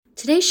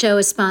Today's show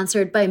is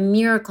sponsored by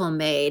Miracle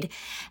Made.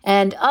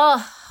 And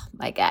oh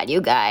my God, you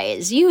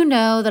guys, you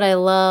know that I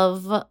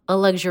love a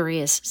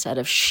luxurious set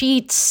of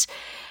sheets.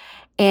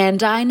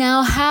 And I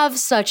now have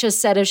such a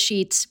set of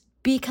sheets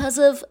because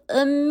of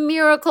a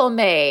Miracle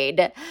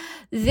Made.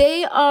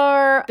 They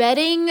are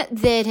bedding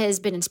that has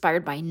been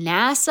inspired by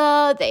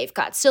NASA. They've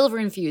got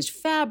silver-infused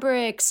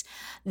fabrics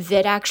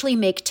that actually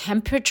make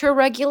temperature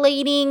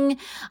regulating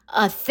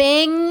a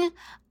thing.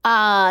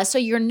 So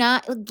you're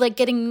not like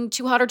getting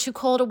too hot or too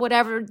cold or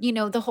whatever,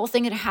 the whole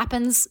thing that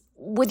happens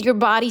with your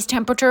body's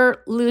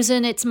temperature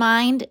losing its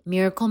mind.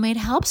 Miracle Made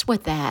helps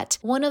with that.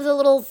 One of the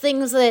little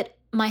things that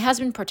my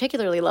husband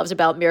particularly loves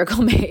about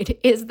Miracle Made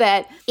is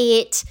that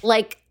it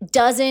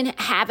doesn't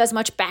have as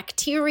much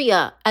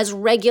bacteria as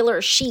regular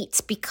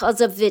sheets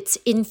because of it's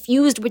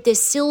infused with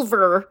this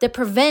silver that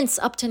prevents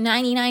up to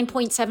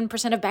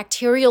 99.7% of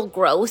bacterial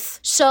growth.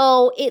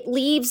 So it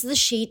leaves the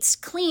sheets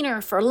cleaner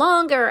for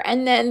longer.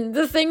 And then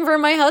the thing for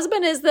my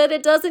husband is that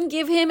it doesn't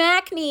give him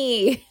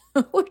acne,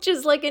 which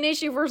is like an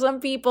issue for some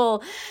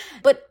people.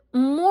 But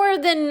more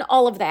than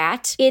all of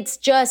that, it's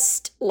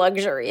just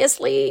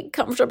luxuriously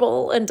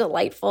comfortable and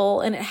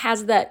delightful, and it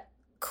has that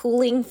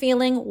cooling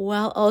feeling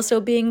while also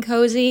being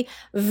cozy.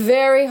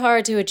 Very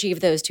hard to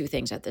achieve those two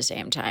things at the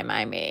same time.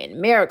 I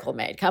mean, Miracle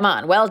Made, come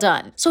on, well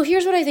done. So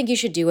here's what I think you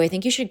should do. I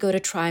think you should go to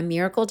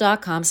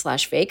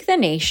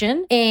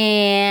trymiracle.com/fakethenation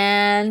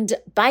and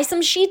buy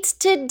some sheets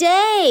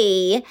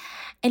today.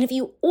 And if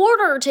you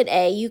order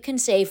today, you can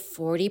save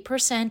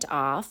 40%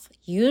 off.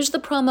 Use the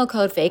promo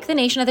code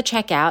FAKETHENATION at the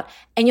checkout,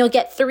 and you'll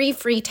get 3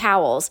 free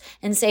towels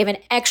and save an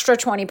extra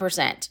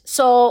 20%.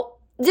 So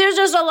there's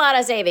just a lot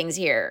of savings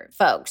here,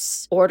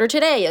 folks. Order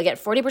today. You'll get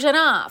 40%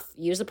 off.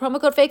 Use the promo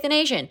code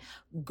FAKETHENATION.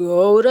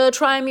 Go to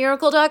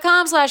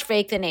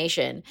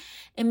trymiracle.com/FakeTheNation.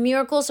 And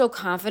Miracle's so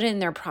confident in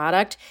their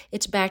product,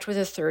 it's backed with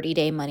a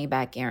 30-day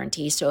money-back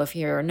guarantee. So if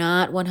you're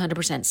not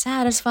 100%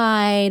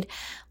 satisfied,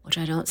 which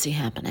I don't see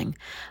happening,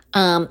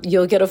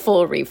 you'll get a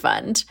full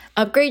refund.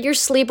 Upgrade your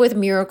sleep with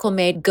Miracle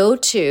Made. Go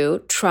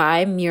to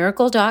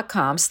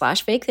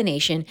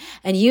trymiracle.com/FakeTheNation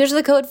and use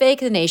the code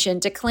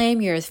FakeTheNation to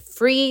claim your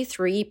free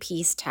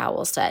 3-piece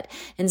towel set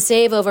and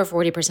save over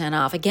 40%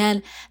 off.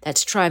 Again,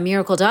 that's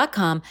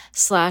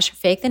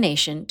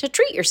trymiracle.com/FakeTheNation to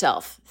treat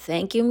yourself.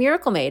 Thank you,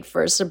 Miracle Made,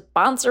 for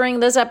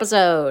sponsoring this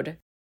episode.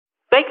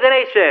 Fake the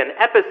Nation,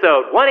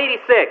 episode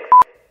 186.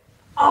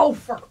 Oh,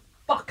 for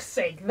fuck's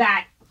sake,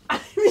 that.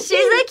 She's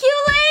a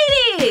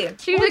cute lady.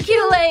 She's a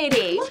cute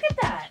lady. Look at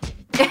that.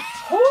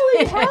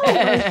 Holy hell,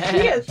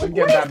 she is. Should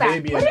give that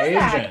baby an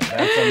agent.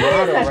 That's a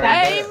model right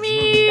there. I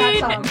mean,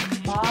 that's a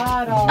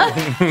model.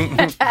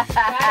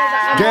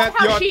 Get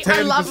your 10%.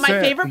 I love, my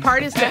favorite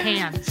part is the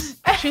hands.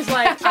 She's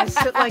like, I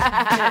sit like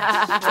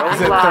this.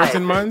 Is it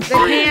 13 months? The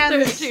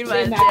hands. 13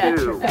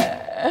 months, 2,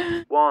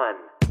 1.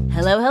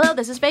 Hello,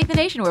 this is Fake the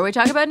Nation, where we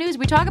talk about news,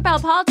 we talk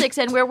about politics,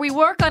 and where we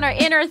work on our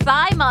inner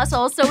thigh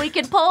muscles so we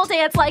can pole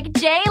dance like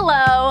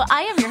J-Lo.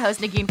 I am your host,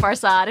 Negin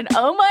Farsad, and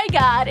oh my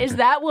God, is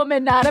that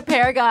woman not a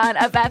paragon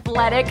of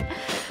athletic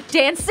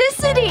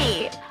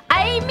dancicity?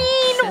 I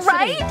mean,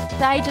 right?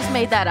 I just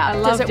made that up.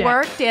 Does it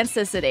work?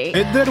 Dancicity.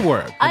 It did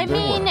work. I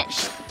mean,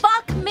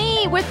 fuck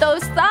me with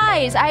those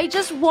thighs. I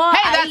just want...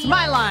 Hey, that's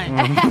my line.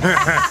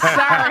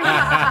 Sorry.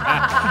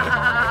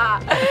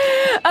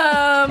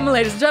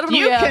 Ladies and gentlemen,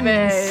 you can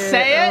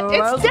say it.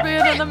 It's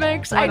different in the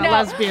mix. when I know. a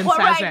lesbian says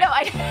right, it. No,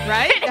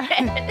 right?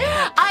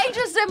 I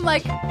just am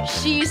like,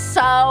 she's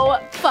so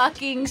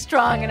fucking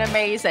strong and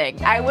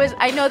amazing.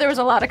 I know there was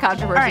a lot of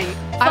controversy. Right.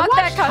 Fuck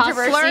that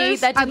controversy.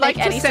 Hustlers. That didn't I'd like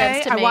make any to say,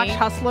 sense to me. I watch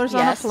Hustlers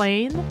on a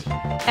plane,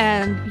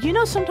 and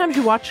sometimes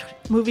you watch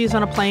movies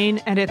on a plane,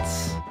 and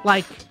it's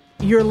like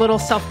you're a little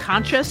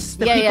self-conscious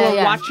that people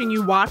are watching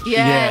you watch.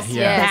 Yes.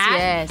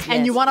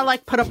 And you want to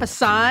like put up a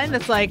sign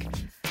that's like,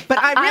 but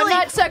I'm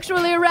not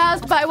sexually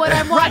aroused by what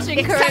I'm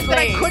watching currently. But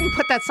I couldn't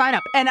put that sign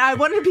up, and I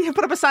wanted to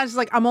put up a sign that's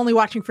like, I'm only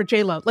watching for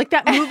J-Lo. Like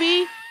that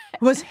movie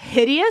was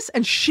hideous,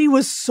 and she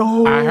was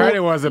so I heard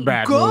it was a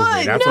bad good.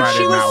 movie. That's why I did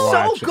she not was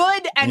watch so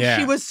good, and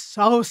she was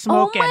so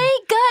smoking. Oh my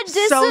God,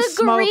 disagree. So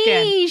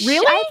smoking.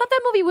 Really? I thought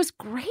that movie was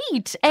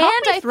great.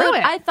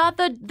 I thought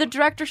the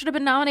director should have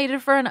been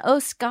nominated for an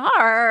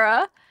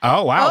Oscar.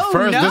 Oh, wow.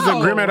 First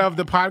disagreement of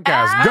the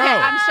podcast. Go.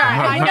 I'm sorry.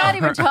 I'm not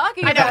even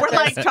talking about we're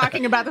this. like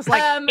talking about this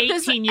like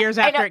 18 years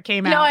after it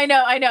came out. No, I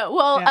know.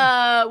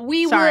 Well,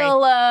 we will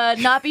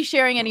not be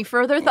sharing any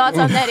further thoughts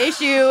on that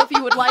issue. If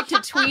you would like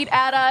to tweet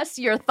at us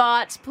your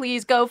thoughts,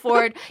 please go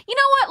for it. You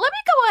know what? Let me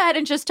go ahead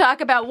and just talk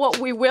about what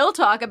we will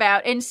talk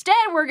about. Instead,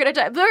 we're going to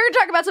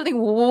talk about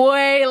something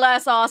way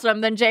less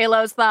awesome than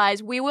J-Lo's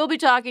thighs. We will be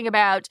talking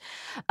about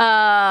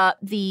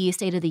the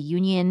State of the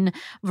Union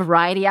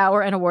Variety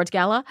Hour and Awards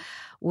Gala.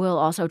 We'll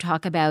also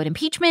talk about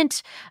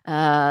impeachment,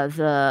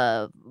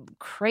 the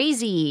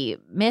crazy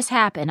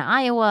mishap in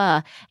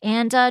Iowa,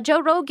 and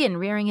Joe Rogan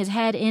rearing his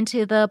head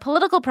into the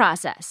political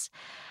process.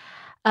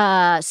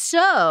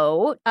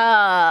 So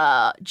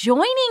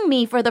joining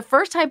me for the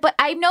first time, but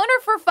I've known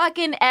her for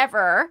fucking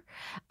ever.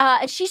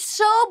 And she's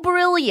so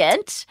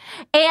brilliant.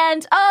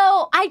 And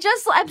I'm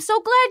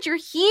so glad you're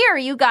here,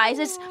 you guys.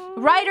 It's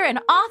writer and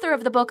author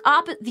of the book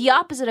The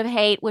Opposite of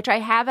Hate, which I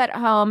have at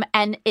home,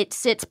 and it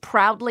sits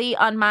proudly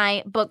on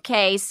my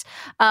bookcase.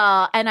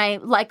 And I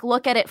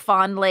look at it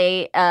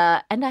fondly,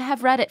 and I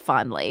have read it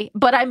fondly.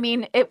 But I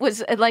mean, it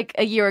was like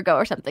a year ago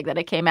or something that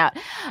it came out.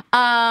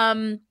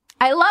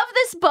 I love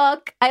this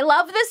book. I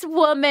love this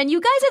woman. You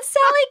guys, it's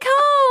Sally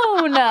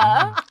Kohn.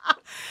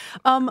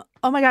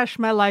 Oh my gosh,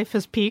 my life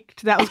has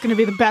peaked. That was going to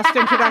be the best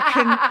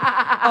introduction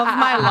of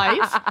my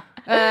life.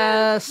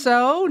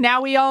 So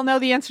now we all know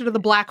the answer to the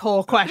black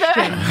hole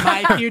question.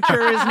 My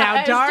future is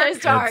now dark. It's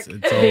just dark. It's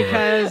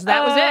Because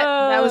that was it.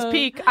 That was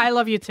peak. I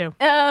love you too.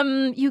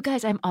 You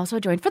guys, I'm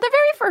also joined for the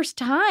very first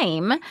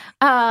time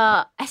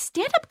a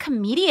stand-up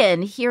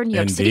comedian here in New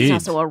York City. He's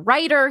also a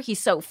writer. He's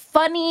so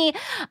funny.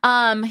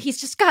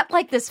 He's just got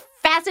this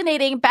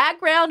fascinating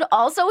background.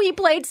 Also, he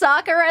played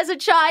soccer as a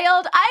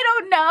child. I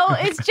don't know.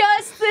 It's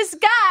just this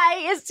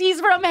guy. He's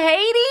from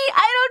Haiti.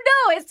 I don't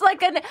know. It's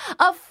like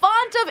a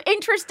font of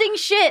interesting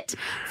shit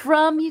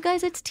from you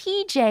guys. It's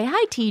TJ.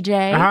 Hi,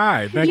 TJ.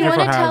 Hi. Thank you for having me. You want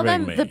to tell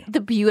them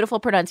the beautiful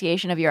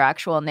pronunciation of your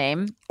actual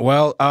name?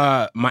 Well,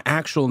 my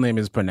actual name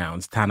is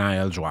pronounced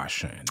Tanael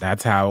Joachim.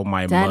 That's how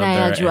my mother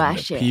and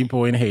the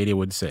people in Haiti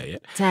would say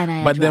it.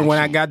 But then when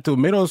I got to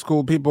middle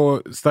school,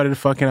 people started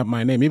fucking up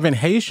my name. Even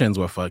Haitians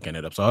were fucking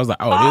it up. So I was like,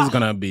 this is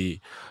going to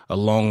be a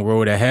long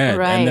road ahead.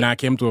 Right. And then I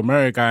came to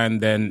America, and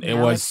then it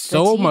was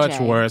so much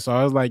worse. So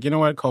I was like, you know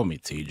what? Call me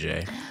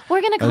TJ.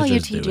 We're going to call you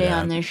TJ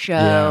on this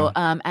show,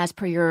 as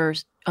per your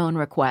own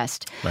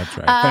request. That's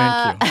right.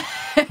 Thank you.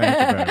 Thank you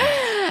very much.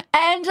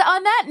 And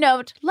on that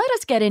note, let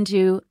us get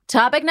into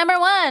topic number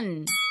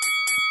 1.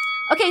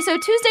 Okay, so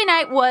Tuesday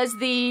night was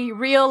the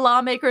real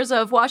lawmakers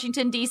of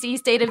Washington, D.C.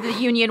 State of the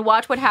Union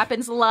Watch What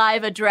Happens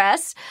Live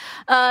address.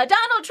 Donald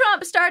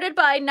Trump started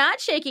by not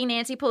shaking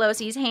Nancy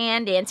Pelosi's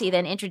hand. Nancy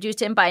then introduced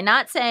him by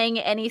not saying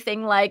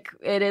anything like,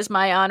 "It is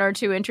my honor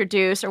to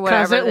introduce," or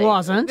whatever. Because it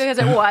wasn't.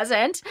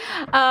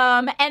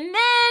 And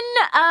then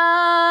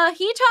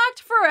he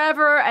talked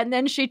forever, and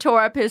then she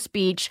tore up his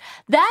speech.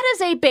 That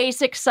is a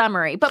basic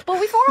summary. But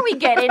before we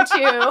get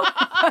into...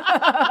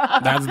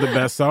 That's the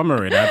best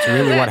summary. That's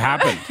really what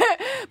happened.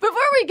 Before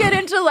we get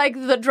into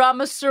the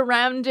drama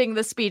surrounding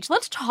the speech,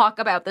 let's talk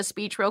about the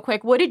speech real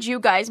quick. What did you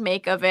guys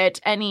make of it?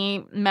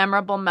 Any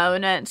memorable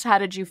moments? How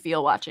did you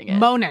feel watching it?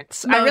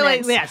 Moments. I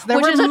really, yes.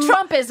 Which is a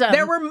Trumpism.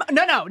 There were,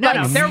 no.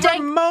 There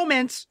were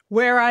moments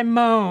where I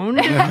moaned.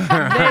 They were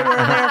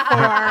there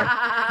for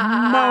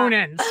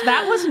moanings.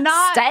 That was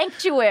not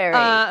sanctuary.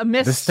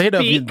 Misspeak. The State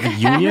of the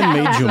Union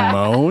made you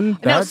moan?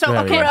 That's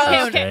okay.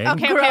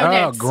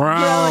 Groan.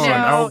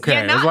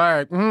 Okay.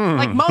 Yeah, it's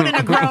like moan in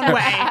a grown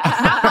way.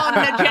 Not moan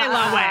in a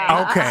J-Lo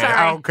way. Okay. Sorry.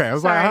 I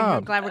was Sorry. like,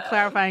 I'm glad we're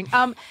clarifying.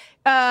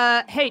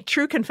 Hey,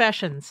 True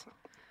Confessions.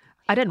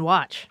 I didn't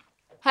watch.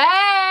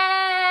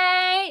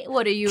 Hey,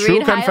 what do you read? True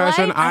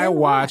Confession, highlights? I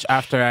watched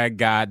after I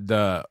got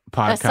the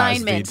podcast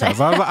Assignment. details.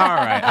 I was like, all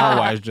right, I'll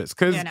watch this.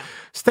 Because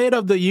State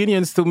of the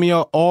Unions to me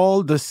are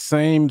all the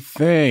same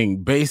thing,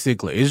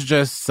 basically. It's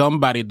just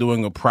somebody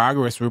doing a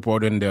progress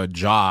report in their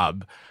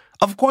job.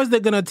 Of course, they're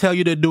going to tell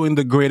you they're doing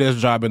the greatest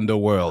job in the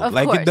world. Of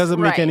course, it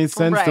doesn't make any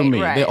sense to me.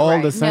 They're all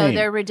the same. No,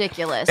 they're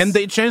ridiculous. And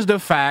they change the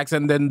facts,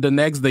 and then the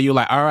next day you're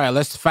like, all right,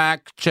 let's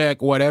fact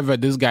check whatever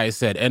this guy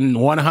said. And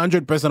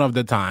 100% of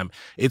the time,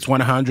 it's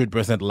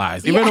 100%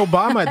 lies. Even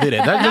Obama did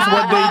it. That's just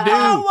what they do.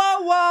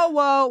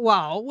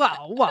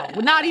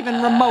 Whoa. Not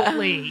even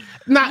remotely.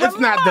 It's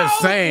not the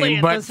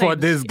same, but for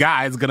this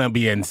guy, it's going to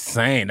be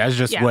insane. That's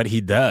just what he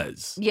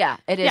does. Yeah,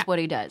 it is what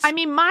he does. I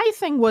mean, my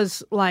thing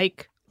was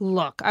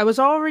look, I was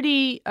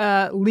already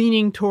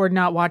leaning toward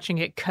not watching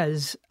it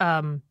because...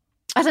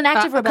 as an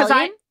act of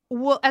rebellion?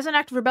 As an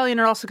act of rebellion,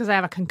 and also because I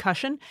have a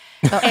concussion.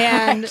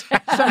 And so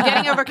I'm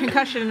getting over a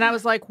concussion, and I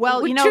was like,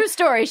 true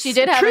story. She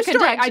did have a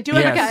concussion. I do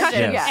have a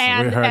concussion. Yes.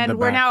 And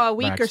we're now a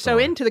week or so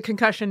into the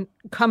concussion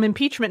come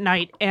impeachment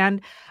night.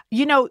 And,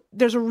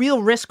 there's a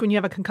real risk when you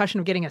have a concussion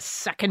of getting a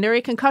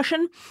secondary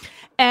concussion.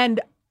 And...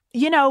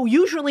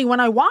 usually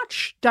when I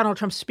watch Donald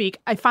Trump speak,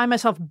 I find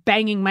myself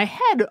banging my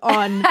head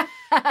on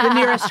the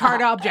nearest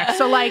hard object.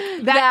 So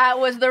that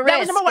was the risk. That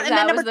was number one. And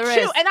then number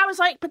two, and I was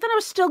like, but then I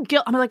was still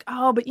guilty. I'm like,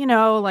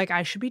 but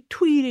I should be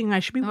tweeting.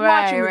 I should be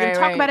watching. We're going to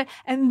talk about it.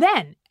 And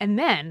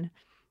then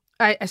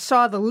I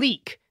saw the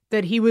leak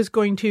that he was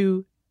going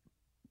to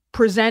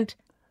present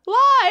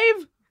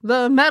live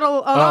the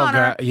Medal of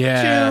Honor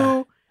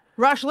to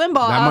Rush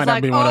Limbaugh. That might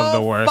have been one of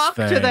the worst fuck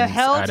to the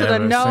hell I'd to the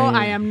ever no. seen.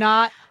 I am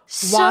not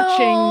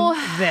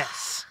watching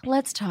this.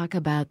 Let's talk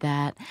about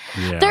that.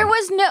 Yeah. There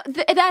was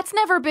that's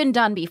never been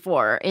done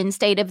before in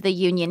State of the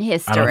Union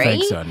history. I don't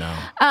think so,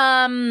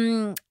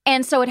 no.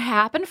 And so it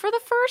happened for the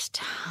first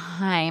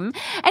time.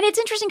 And it's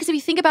interesting because if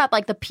you think about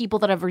like the people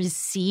that have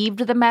received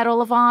the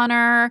Medal of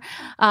Honor,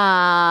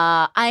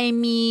 I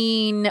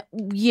mean,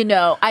 you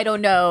know, I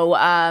don't know.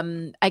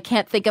 I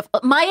can't think of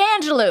Maya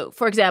Angelou,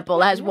 for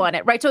example, has won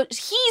it, right? So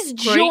he's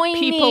joining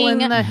people in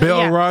the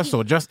Bill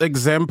Russell, just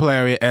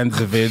exemplary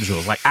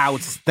individuals, like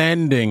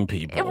outstanding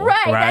people.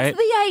 Right, that's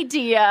the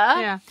idea.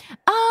 Yeah.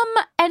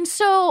 And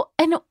so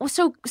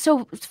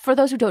for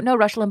those who don't know,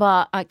 Rush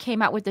Limbaugh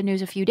came out with the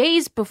news a few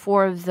days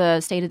before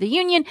the State of the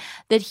Union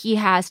that he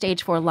has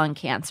stage 4 lung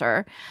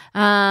cancer.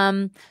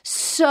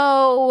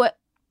 So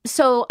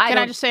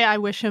I just say I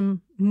wish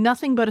him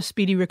nothing but a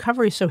speedy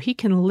recovery so he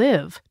can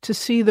live to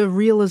see the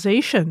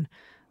realization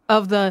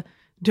of the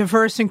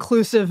diverse,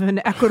 inclusive,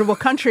 and equitable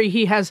country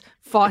he has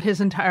fought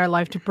his entire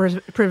life to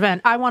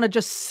prevent. I want to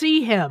just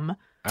see him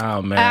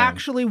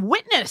actually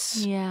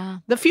witness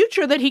the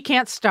future that he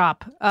can't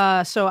stop.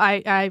 So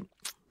I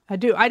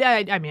do.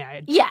 I mean,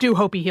 I do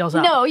hope he heals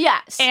up. No,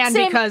 yes. And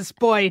because,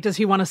 boy, does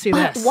he want to see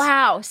this.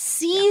 Wow.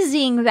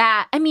 Seizing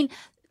that. I mean,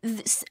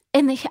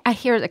 I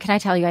hear, can I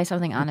tell you guys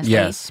something honestly?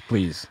 Yes,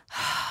 please.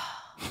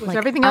 Was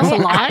everything else a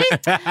lie?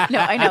 No,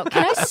 I know.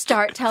 Can I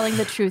start telling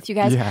the truth, you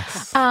guys?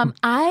 Yes.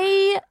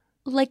 I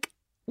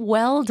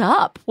welled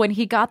up when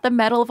he got the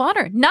Medal of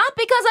Honor. Not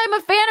because I'm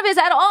a fan of his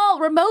at all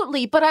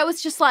remotely, but I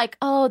was just like,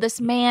 oh, this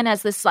man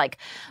has this like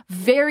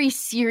very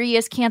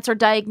serious cancer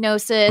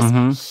diagnosis.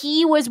 Mm-hmm.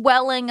 He was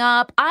welling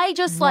up. I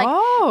just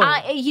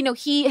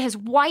his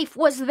wife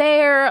was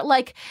there.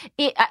 Like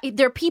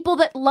there are people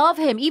that love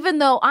him, even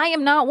though I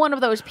am not one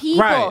of those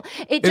people. Right.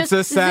 It's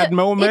a sad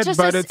moment,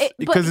 but it's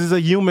because he's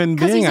a human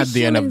being at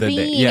the end of the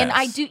day. Yes. And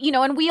I do,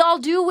 and we all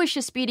do wish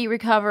a speedy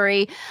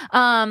recovery.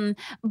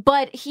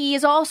 But he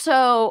is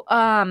also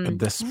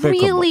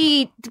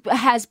really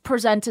has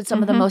presented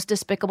some of the most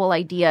despicable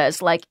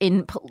ideas, like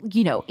in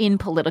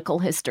political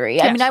history.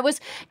 Yes. I mean, I was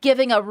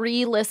giving a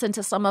re-listen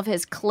to some of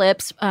his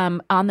clips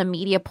on the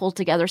media, pulled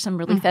together some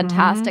really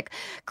fantastic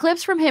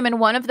clips from him, and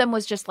one of them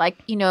was just like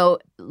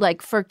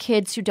for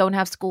kids who don't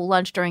have school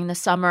lunch during the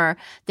summer,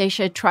 they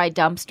should try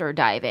dumpster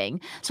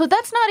diving. So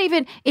that's not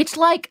even. It's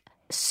like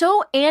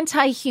so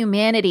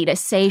anti-humanity to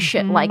say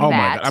shit like that. Oh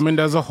my God. I mean,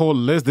 there's a whole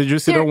list. Did you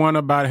see the one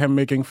about him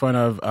making fun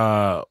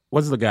of,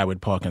 what's the guy with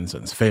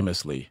Parkinson's,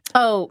 famously?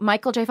 Oh,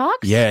 Michael J.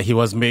 Fox? Yeah, he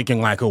was making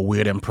like a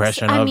weird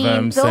impression of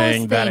him,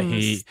 saying that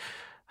he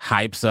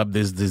hypes up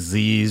this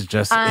disease.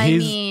 He's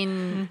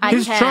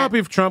Trump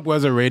if Trump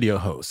was a radio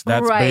host.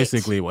 That's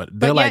basically what.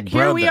 They're like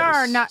brothers, here we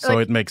are, so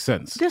it makes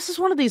sense. This is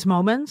one of these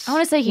moments. I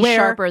want to say he's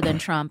sharper than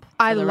Trump.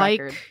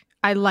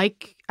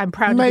 I'm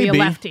proud to be a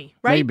lefty,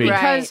 right? Maybe.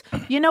 Because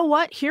you know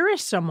what? Here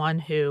is someone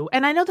who,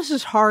 and I know this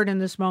is hard in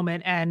this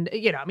moment, and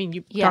you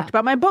talked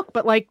about my book,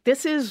 but like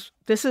this is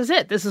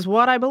it. This is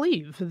what I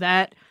believe,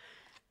 that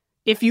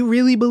if you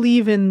really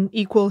believe in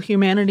equal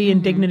humanity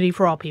and dignity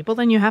for all people,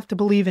 then you have to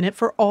believe in it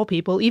for all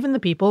people, even the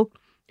people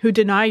who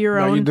deny your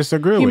own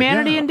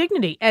humanity and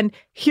dignity. And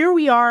here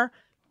we are.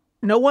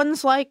 No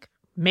one's like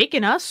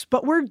making us,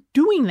 but we're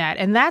doing that.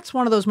 And that's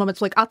one of those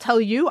moments, like, I'll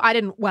tell you, I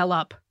didn't well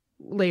up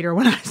later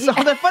when I saw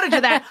the footage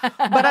of that.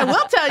 But I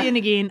will tell you,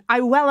 Negin,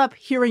 I well up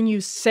hearing you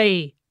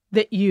say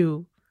that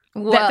you...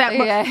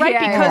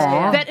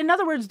 That, in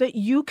other words, that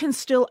you can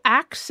still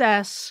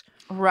access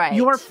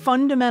your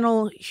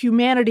fundamental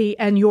humanity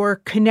and your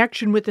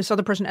connection with this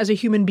other person as a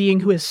human being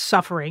who is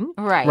suffering.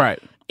 Right.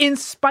 In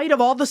spite of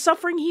all the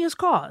suffering he has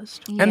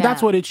caused. Yeah. And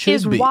that's what it should be.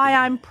 Is why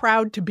I'm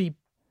proud to be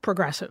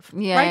progressive.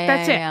 Right?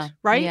 That's it.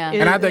 Right? Yeah.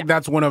 And I think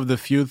that's one of the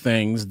few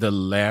things the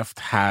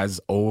left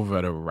has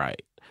over the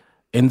right.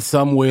 In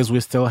some ways, we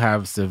still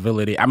have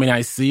civility. I mean,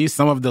 I see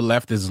some of the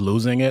left is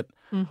losing it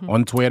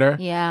on Twitter.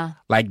 Yeah.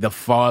 Like the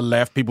far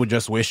left, people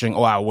just wishing,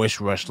 I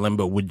wish Rush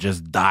Limbaugh would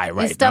just die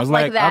right now. I was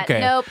like, that. okay.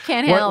 Nope,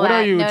 can't handle what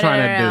that. are you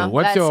trying to do?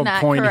 What's That's your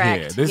point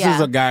correct. here? This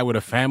is a guy with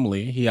a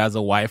family. He has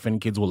a wife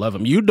and kids who love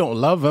him. You don't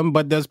love him,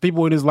 but there's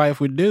people in his life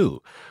who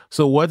do.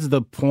 So what's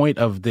the point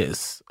of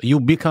this? You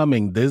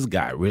becoming this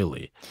guy,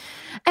 really?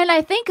 And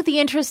I think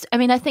the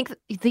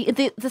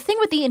thing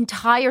with the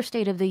entire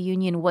State of the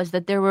Union was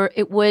that there were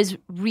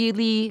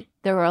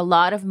a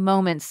lot of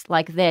moments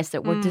like this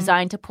that were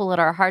designed to pull at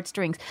our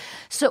heartstrings.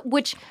 So,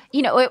 which,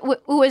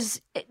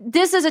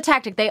 this is a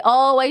tactic. They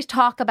always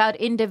talk about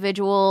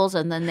individuals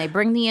and then they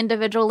bring the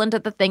individual into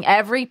the thing.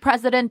 Every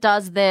president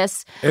does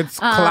this. It's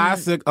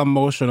classic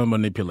emotional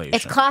manipulation.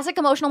 And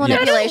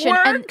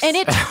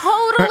it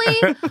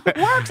totally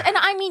works. And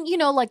I mean,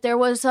 there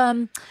was,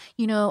 a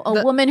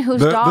woman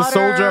whose daughter.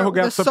 The soldier who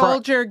got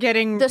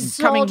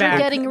coming back.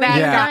 getting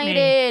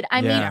reunited.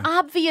 I mean,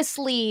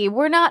 obviously,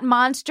 we're not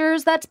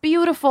monsters. That's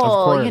beautiful.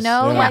 Course,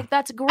 like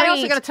that's great. I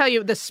also got to tell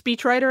you, the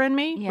speechwriter in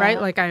me, right?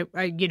 Like I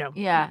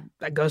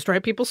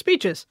ghostwrite people's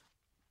speeches.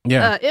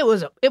 Yeah, it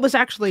was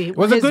actually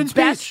a his good speech.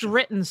 best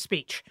written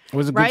speech. It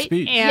was a good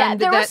speech. And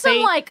there were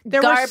some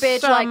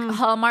garbage like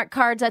Hallmark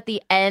cards at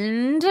the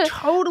end,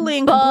 totally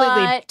and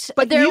completely.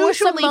 But there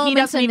usually were some he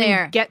doesn't even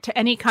there. get to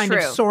any kind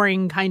of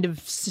soaring kind of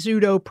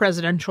pseudo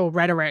presidential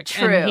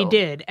rhetoric, and he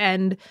did.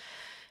 And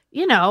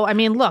I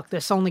mean, look,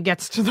 this only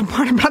gets to the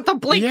part about the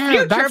bleak future.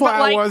 Yeah, that's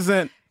why I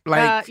wasn't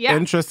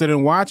interested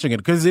in watching it,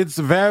 because it's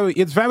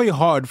very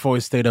hard for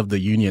a State of the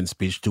Union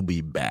speech to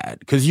be bad,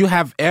 because you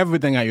have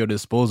everything at your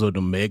disposal to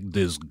make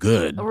this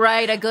good.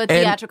 Right, a good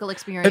theatrical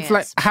experience. It's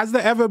like, has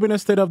there ever been a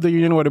State of the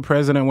Union where the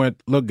president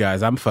went, look,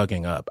 guys, I'm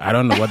fucking up. I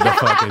don't know what the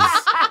fuck is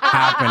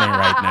happening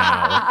right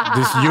now.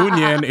 This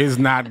union is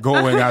not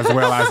going as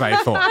well as I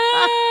thought.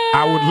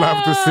 I would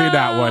love to see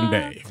that one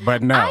day,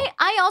 but no.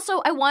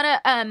 I want to...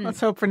 Let's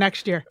hope for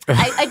next year.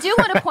 I do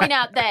want to point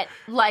out that,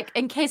 like,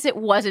 in case it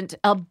wasn't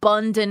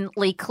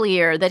abundantly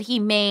clear, that he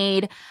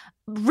made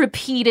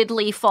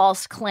repeatedly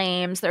false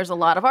claims. There's a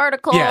lot of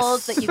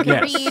articles that you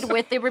can read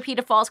with the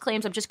repeated false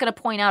claims. I'm just going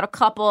to point out a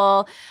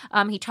couple.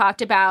 He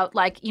talked about,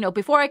 like,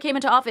 before I came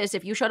into office,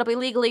 if you showed up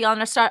illegally on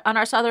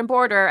our southern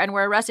border and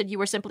were arrested, you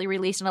were simply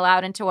released and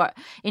allowed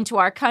into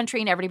our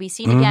country, never to be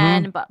seen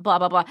again, blah,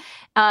 blah, blah.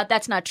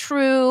 That's not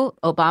true.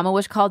 Obama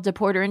was called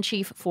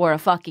deporter-in-chief for a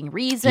fucking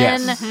reason.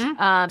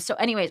 Yes. So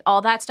anyways,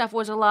 all that stuff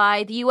was a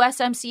lie. The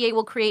USMCA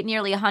will create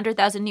nearly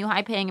 100,000 new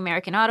high-paying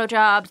American auto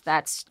jobs.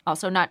 That's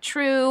also not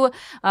true.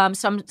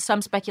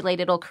 Some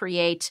speculate it'll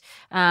create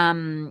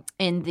in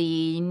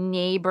the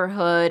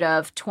neighborhood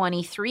of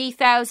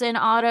 23,000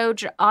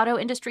 auto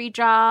industry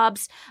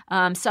jobs.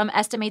 Some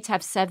estimates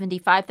have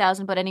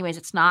 75,000, but anyways,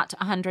 it's not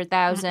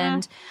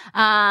 100,000.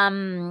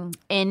 I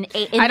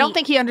don't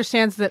think he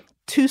understands that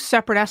two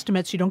separate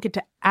estimates, you don't get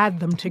to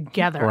add them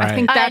together. Right. I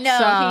think that's...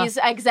 I know, he's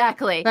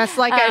exactly. That's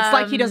like, it's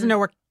like he doesn't know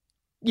where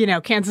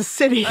Kansas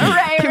City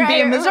can be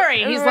in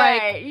Missouri. He's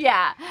like,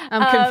 yeah,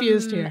 I'm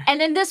confused here.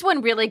 And then this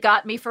one really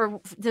got me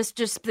for this.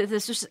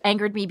 This just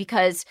angered me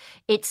because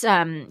it's.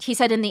 He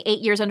said in the 8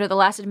 years under the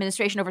last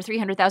administration, over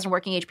 300,000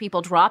 working age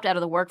people dropped out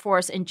of the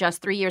workforce. In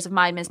just 3 years of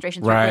my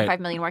administration, 3.5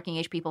 million working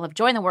age people have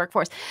joined the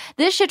workforce.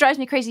 This shit drives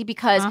me crazy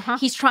because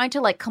he's trying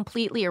to like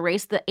completely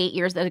erase the 8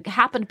 years that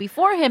happened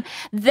before him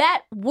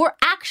that were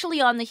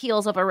actually on the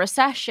heels of a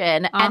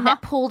recession and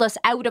that pulled us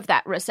out of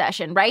that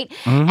recession, right?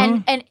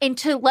 And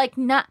to like.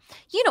 Not,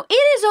 it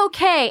is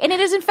okay, and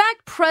it is in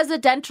fact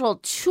presidential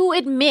to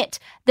admit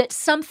that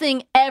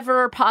something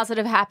ever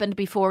positive happened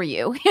before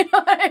you. You know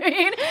what I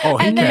mean? Oh,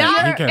 he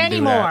not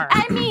anymore.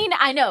 I mean,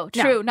 I know,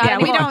 true, not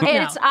anymore. We don't.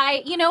 It's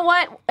you know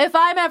what? If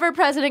I'm ever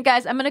president,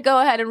 guys, I'm going to go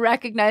ahead and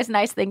recognize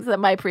nice things that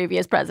my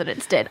previous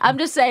presidents did. I'm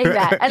just saying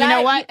that. And you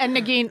know what? And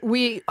Nagin,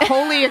 we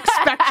wholly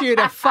expect you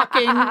to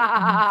fucking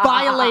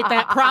violate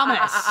that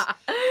promise.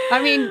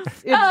 I mean,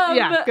 go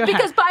ahead.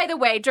 Because by the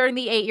way, during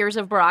the 8 years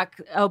of Barack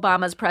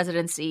Obama's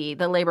presidency,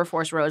 the labor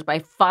force rose by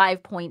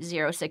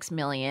 5.06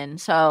 million.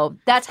 So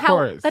that's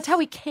how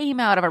we came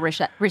out of a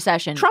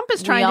recession. Trump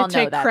is trying to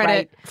take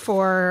credit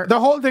for the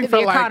whole thing. The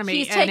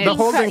economy. The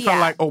whole thing felt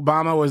like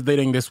Obama was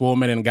dating this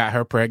woman and got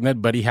her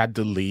pregnant, but he had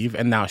to leave,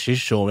 and now she's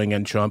showing,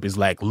 and Trump is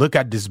like, "Look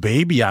at this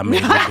baby I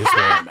made with this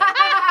woman."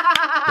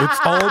 It's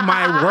all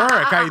my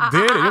work. I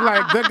did it. You're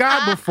like, the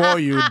guy before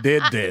you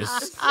did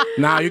this.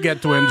 Now you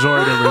get to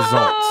enjoy the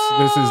results.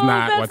 This is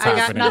not what's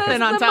happening. I got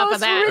nothing on top of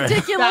that.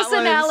 Ridiculous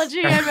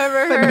analogy I've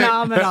ever heard.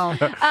 Phenomenal.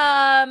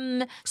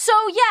 So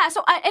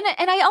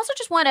I also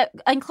just want to,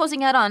 in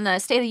closing out on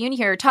State of the Union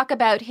here, talk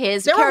about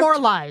his. There were more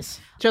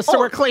lies. Just so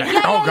we're clear.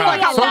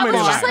 God, so many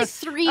lies. Just like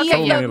three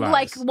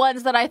like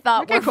ones that I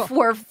thought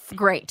were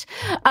great.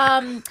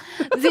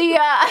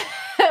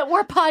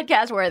 Were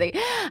podcast worthy.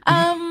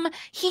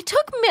 He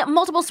took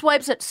multiple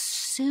swipes at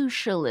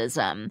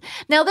socialism.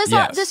 Now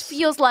this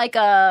feels like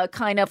a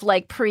kind of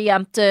like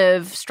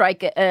preemptive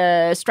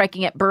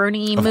striking at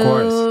Bernie of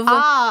move.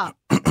 Au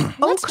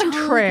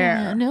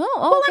contraire. No.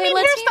 Well, okay, I mean,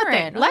 here's the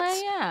thing.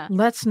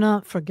 Let's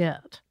not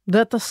forget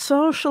that the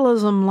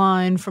socialism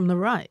line from the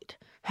right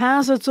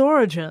has its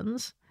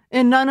origins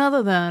in none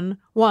other than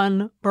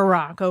one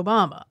Barack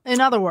Obama.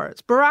 In other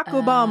words, Barack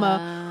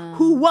Obama,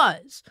 who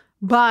was,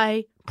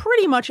 by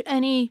pretty much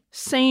any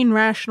sane,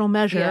 rational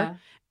measure,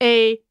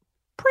 a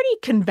pretty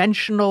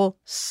conventional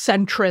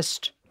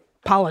centrist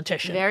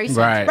politician. Very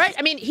centrist. Right?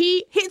 I mean,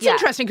 it's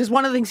interesting because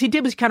one of the things he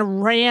did was he kind of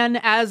ran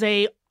as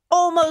a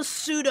almost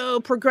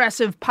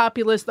pseudo-progressive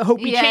populist, the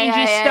hopey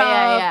changey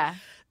stuff.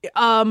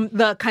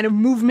 The kind of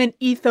movement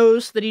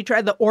ethos that he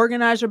tried, the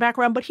organizer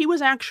background, but he was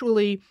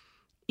actually,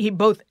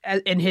 both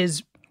in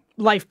his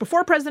life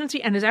before presidency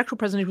and his actual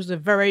presidency was a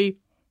very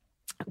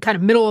kind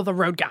of middle of the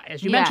road guy.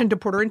 As you mentioned,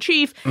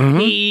 deporter-in-chief.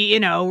 He,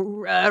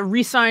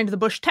 re-signed the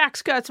Bush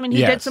tax cuts. I mean,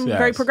 he did some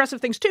very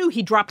progressive things too.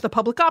 He dropped the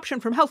public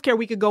option from healthcare.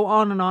 We could go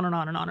on and on and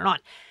on and on and on.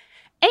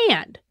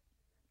 And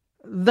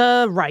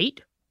the right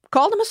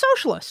called him a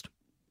socialist.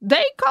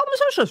 They called him a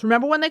socialist.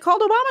 Remember when they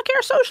called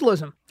Obamacare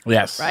socialism?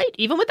 Yes. Right?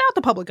 Even without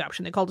the public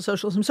option, they called it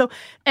socialism. So,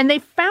 and they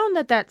found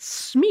that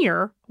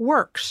smear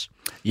works.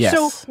 Yes.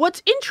 So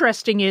what's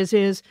interesting is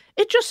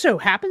it just so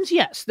happens,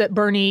 that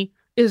Bernie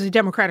is a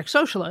democratic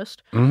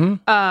socialist.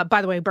 By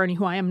the way, Bernie,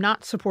 who I am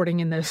not supporting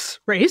in this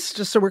race,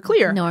 just so we're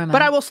clear. Nor am I.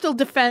 But I will still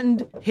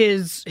defend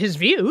his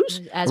views.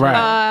 As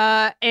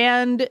well.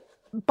 And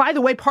by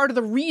the way, part of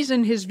the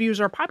reason his views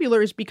are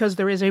popular is because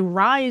there is a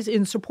rise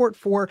in support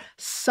for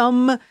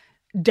some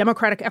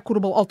democratic,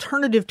 equitable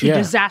alternative to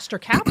disaster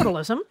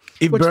capitalism.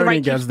 If which Bernie the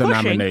right gets the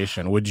pushing,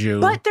 nomination, would you?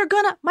 But they're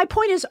gonna. My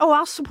point is,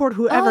 I'll support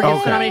whoever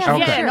gets the nomination.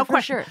 Yeah, no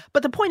question. Sure.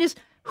 But the point is,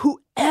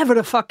 whoever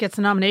the fuck gets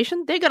the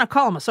nomination, they're gonna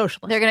call him a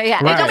socialist. They're gonna,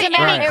 Right, it doesn't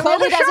matter. right. It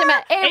really doesn't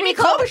matter. Amy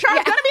Klobuchar is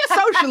going to be a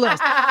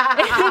socialist.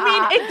 I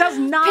mean, it does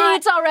not.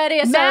 Pete's already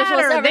a socialist.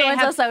 matter. Everyone's They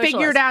have a socialist.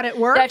 figured out it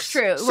works. That's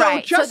true. So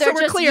right. just so they're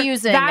we're just clear,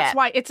 using that's it.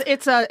 why it's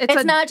It's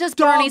not just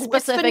Bernie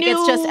specific.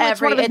 It's just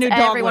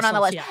everyone on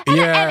the list.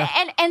 Yeah.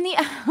 And the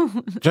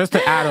Just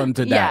to add on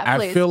to that,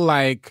 I feel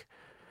like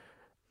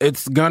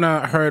it's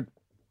gonna hurt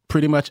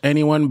pretty much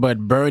anyone but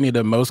Bernie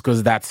the most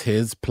because that's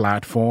his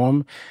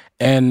platform.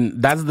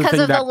 And that's the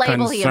thing that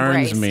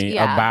concerns me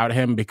about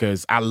him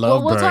because I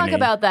love Bernie. We'll talk Bernie.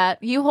 about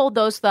that. You hold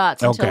those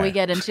thoughts until we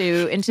get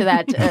into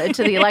that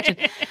into the election.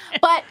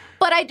 But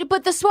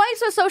the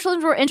swipes of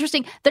socialism were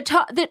interesting. The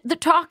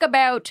talk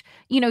about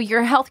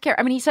your healthcare.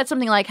 I mean, he said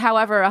something like,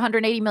 however,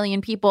 180 million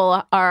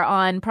people are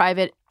on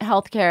private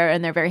healthcare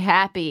and they're very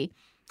happy,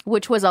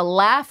 which was a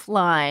laugh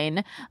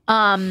line.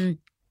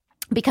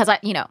 Because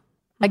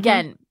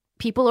again.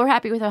 People who are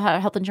happy with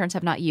health insurance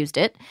have not used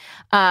it.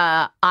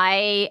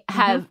 I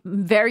have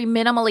very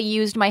minimally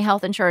used my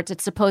health insurance.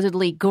 It's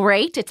supposedly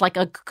great. It's like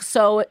a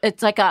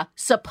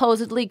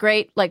supposedly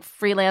great like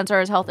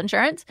freelancer's health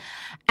insurance,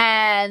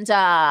 and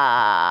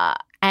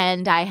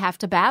I have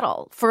to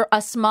battle for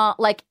a small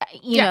I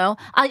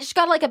just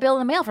got like a bill in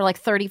the mail for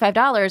like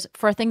 $35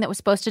 for a thing that was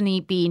supposed to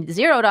be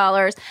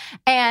 $0,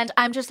 and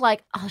I'm just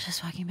like, I'll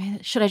just fucking pay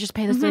this. Should I just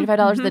pay this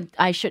 $35 that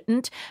I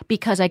shouldn't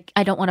because I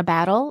don't want to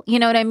battle? You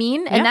know what I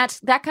mean? And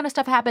that kind of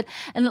stuff happened.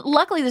 And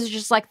luckily this is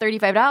just like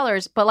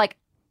 $35, but like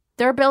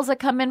there are bills that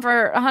come in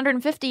for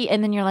 $150,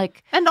 and then you're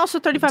like, and also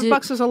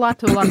 $35 is a lot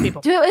to a lot of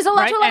people. Is a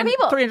lot to a lot of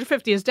people.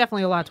 $350 is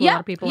definitely a lot to a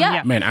lot of people.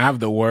 Yeah. Man, I have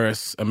the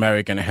worst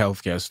American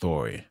healthcare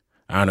story.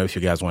 I don't know if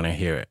you guys want to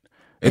hear it.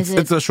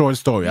 It's a short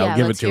story. I'll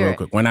give it to you real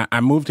quick. When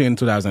I moved here in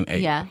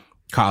 2008,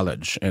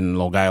 college in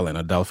Long Island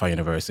at Delphi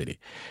University.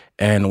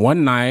 And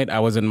one night I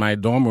was in my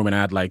dorm room and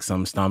I had like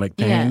some stomach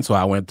pain. So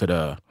I went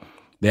to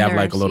they have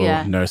like a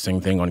little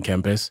nursing thing on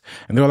campus.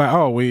 And they were like,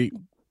 oh, we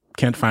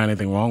can't find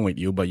anything wrong with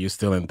you, but you're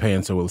still in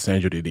pain, so we'll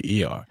send you to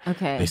the ER.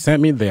 Okay. They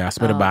sent me there. I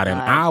spent about an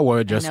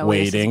hour just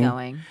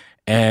waiting.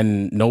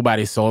 And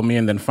nobody saw me.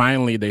 And then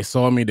finally they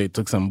saw me. They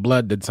took some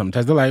blood, did some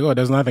tests. They're like, oh,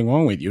 there's nothing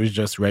wrong with you. It's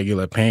just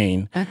regular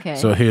pain. Okay.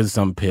 So here's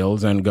some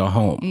pills and go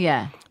home.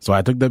 Yeah. So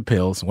I took the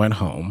pills, went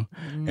home,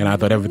 and I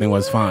thought everything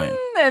was fine.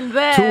 And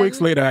then 2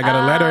 weeks later, I got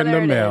a letter in the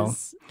mail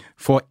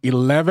for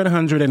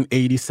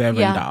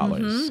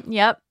 $1,187.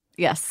 Yep.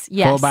 Yes.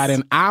 For about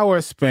an hour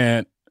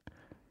spent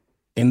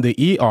in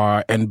the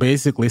ER and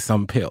basically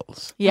some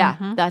pills.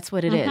 Yeah, that's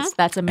what it is.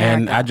 That's America.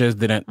 And I just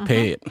didn't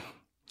pay it.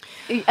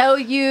 Oh,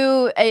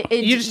 you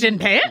just didn't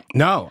pay it?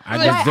 No,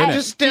 I just didn't.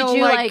 Just still did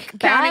you counting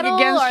battle,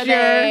 against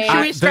you.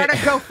 Should we start a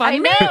GoFundMe? I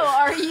know.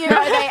 Are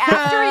they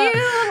after you?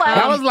 Like,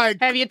 that was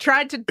like have you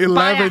tried to 11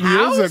 buy a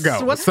house? years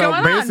ago. What's so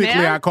going basically, on,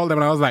 man? I called them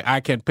and I was like,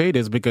 I can't pay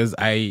this because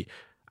I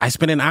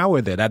spent an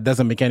hour there. That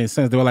doesn't make any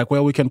sense. They were like,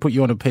 well, we can put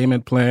you on a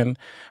payment plan. And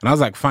I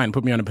was like, fine,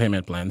 put me on a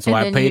payment plan. So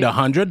I paid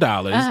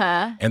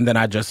 $100 and then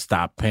I just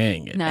stopped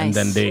paying it. Nice. And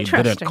then they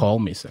didn't call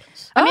me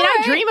since. I mean,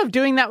 I dream of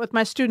doing that with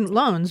my student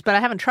loans, but I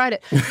haven't tried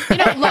it.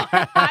 Look,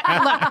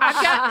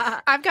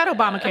 I've got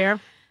Obamacare.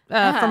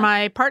 For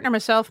my partner,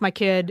 myself, my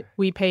kid,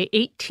 we pay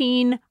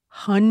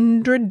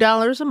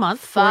 $1,800 a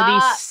month for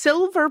the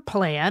silver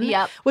plan,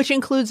 which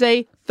includes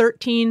a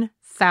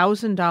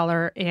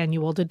 $13,000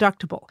 annual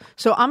deductible.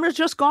 So I'm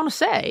just going to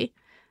say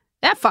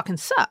that fucking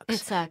sucks. It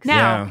sucks.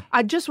 Now,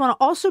 I just want to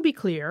also be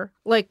clear,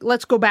 like,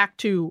 let's go back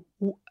to,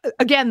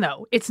 again,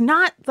 though, it's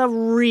not the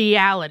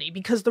reality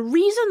because the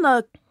reason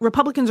the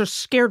Republicans are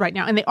scared right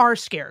now, and they are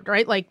scared,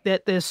 right? Like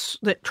that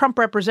Trump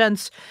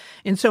represents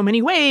in so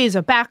many ways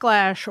a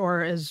backlash,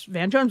 or as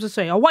Van Jones would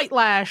say, a white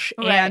lash.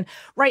 And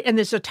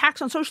there's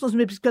attacks on socialism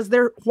because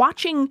they're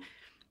watching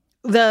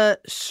the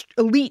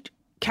elite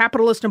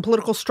capitalist and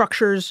political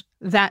structures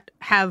that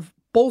have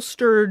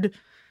bolstered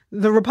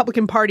the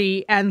Republican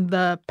Party and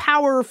the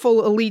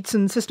powerful elites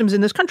and systems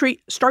in this country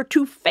start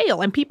to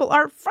fail, and people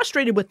are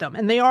frustrated with them,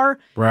 and they are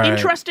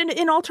interested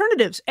in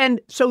alternatives.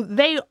 And so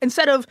they,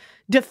 instead of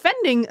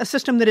defending a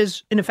system that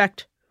is in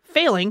effect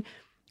failing,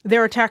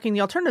 they're attacking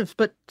the alternatives.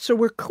 But so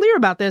we're clear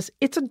about this.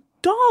 It's a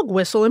dog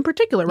whistle in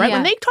particular, right?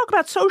 When they talk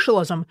about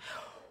socialism,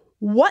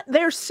 what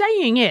they're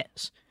saying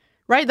is,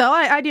 right, the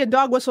idea of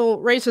dog whistle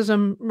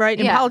racism, right,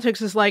 in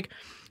politics is like,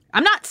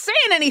 I'm not saying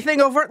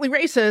anything overtly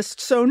racist,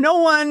 so no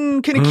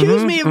one can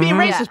accuse me of being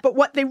racist. But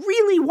what they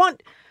really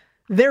want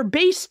their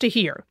base to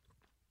hear,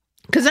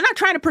 because they're not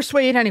trying to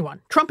persuade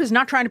anyone. Trump is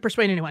not trying to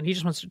persuade anyone. He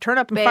just wants to turn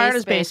up and fire at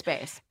his base.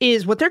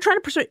 Is what they're trying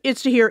to persuade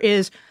is to hear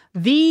is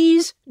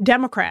these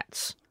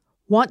Democrats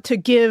want to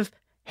give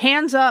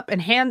hands up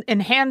and help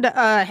handouts.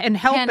 And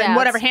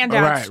whatever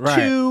handouts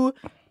to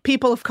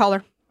people of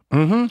color.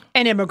 And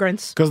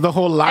immigrants. Because the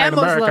whole lie in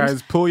America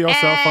is pull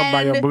yourself up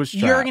by your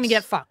bootstraps. You're going to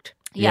get fucked.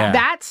 Yeah.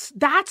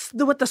 That's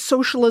what the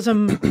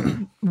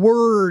socialism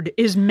word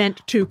is meant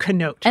to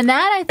connote. And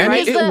that, I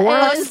think, it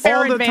works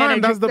all the time.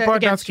 advantage That's the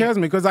part that against you. scares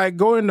me, because I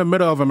go in the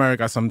middle of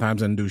America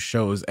sometimes and do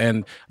shows,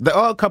 and there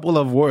are a couple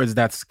of words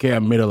that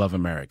scare middle of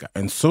America,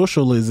 and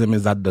socialism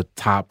is at the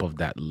top of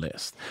that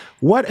list.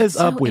 What is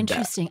up with that?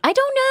 Interesting. I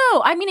don't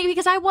know. I mean,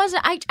 because I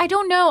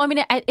don't know. I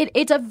mean,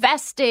 it's a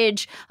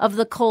vestige of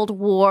the Cold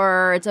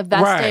War. It's a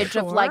vestige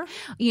of like,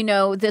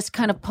 this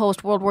kind of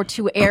post-World War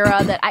II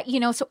era that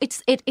so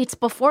it's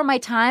before my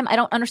time. I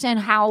don't understand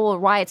how or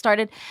why it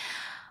started.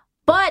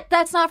 But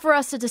that's not for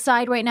us to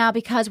decide right now,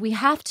 because we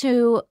have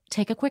to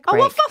take a quick break. Oh,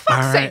 well, for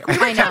fuck's sake. We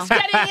were just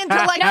getting into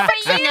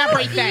fixing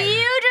everything.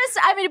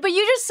 But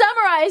you just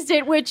summarized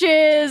it, which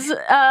is,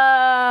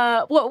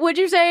 what would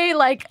you say?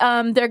 Like,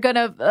 they're going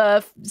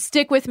to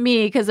stick with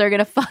me because they're going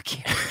to fuck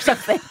you or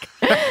something.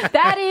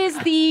 That is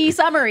the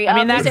summary. I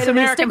mean, that's stick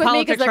American with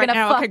me because politics they're right going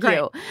to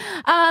now.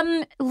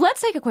 fuck you. Let's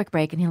take a quick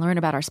break and learn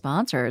about our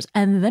sponsors.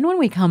 And then when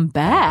we come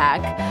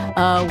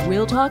back,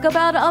 we'll talk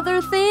about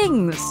other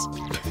things.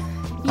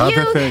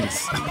 Other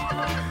things.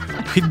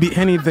 Could be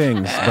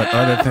anything, but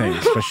other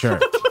things, for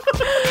sure.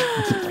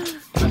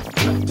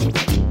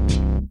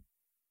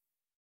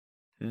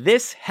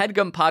 This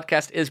HeadGum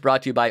podcast is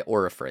brought to you by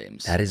Aura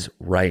Frames. That is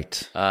right.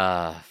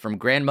 From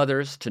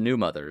grandmothers to new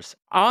mothers,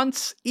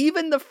 aunts,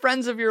 even the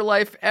friends of your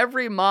life,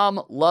 every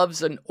mom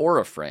loves an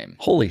Aura frame.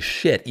 Holy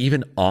shit,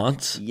 even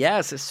aunts?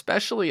 Yes,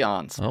 especially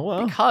aunts. Oh,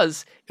 wow.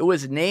 Because it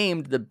was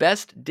named the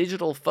best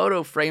digital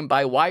photo frame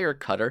by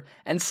Wirecutter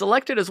and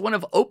selected as one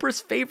of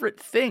Oprah's favorite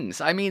things.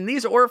 I mean,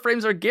 these Aura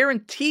frames are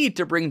guaranteed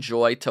to bring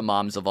joy to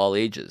moms of all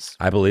ages.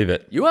 I believe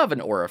it. You have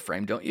an Aura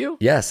frame, don't you?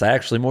 Yes, I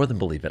actually more than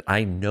believe it.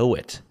 I know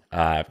it.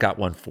 I've got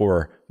one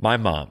for my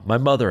mom, my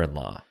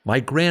mother-in-law,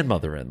 my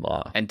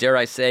grandmother-in-law. And dare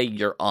I say,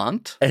 your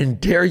aunt? And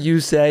dare you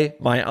say,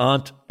 my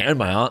aunt and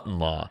my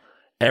aunt-in-law.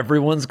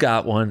 Everyone's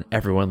got one.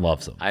 Everyone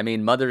loves them. I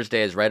mean, Mother's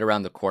Day is right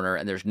around the corner,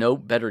 and there's no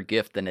better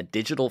gift than a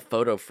digital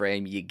photo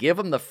frame. You give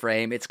them the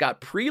frame. It's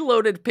got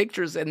preloaded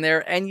pictures in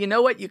there, and you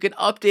know what? You can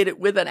update it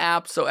with an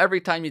app, so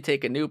every time you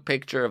take a new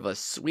picture of a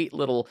sweet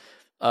little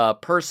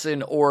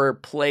person or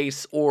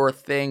place or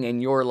thing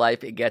in your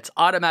life, it gets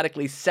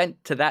automatically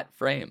sent to that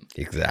frame.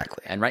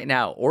 Exactly. And right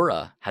now,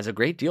 Aura has a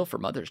great deal for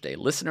Mother's Day.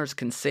 Listeners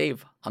can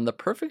save on the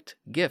perfect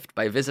gift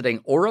by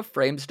visiting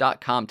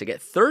auraframes.com to get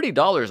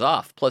 $30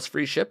 off plus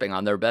free shipping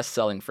on their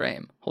best-selling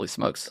frame. Holy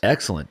smokes.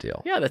 Excellent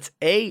deal. Yeah, that's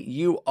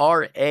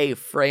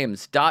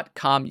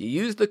auraframes.com. You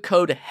use the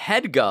code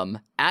HEADGUM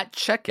at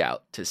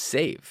checkout to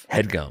save.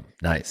 HeadGum.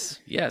 Nice.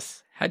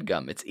 Yes.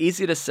 HeadGum. It's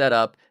easy to set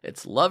up.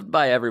 It's loved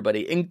by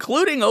everybody,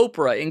 including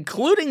Oprah,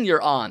 including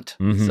your aunt.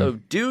 Mm-hmm. So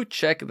do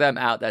check them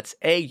out. That's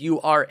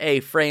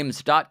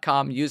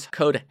auraframes.com. Use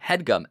code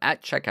HEADGUM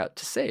at checkout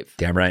to save.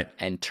 Damn right.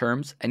 And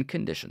terms and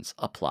conditions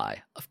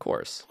apply, of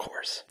course. Of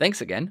course.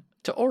 Thanks again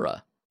to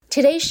Aura.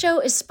 Today's show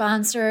is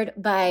sponsored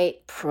by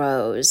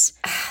Prose.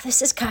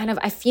 This is kind of,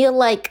 I feel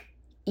like,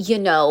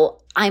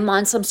 I'm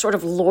on some sort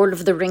of Lord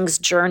of the Rings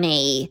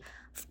journey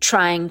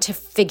trying to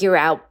figure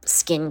out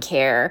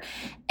skincare.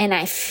 And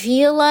I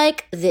feel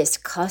like this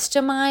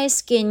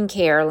customized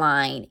skincare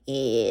line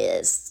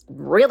is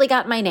really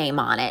got my name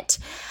on it.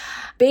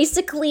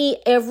 Basically,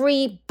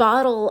 every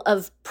bottle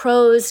of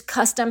Prose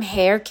custom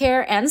hair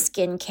care and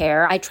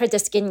skincare, I tried the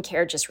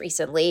skincare just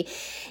recently,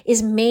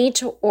 is made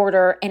to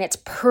order and it's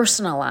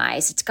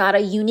personalized. It's got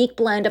a unique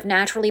blend of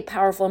naturally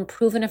powerful and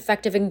proven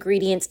effective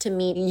ingredients to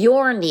meet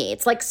your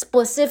needs, like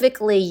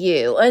specifically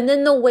you. And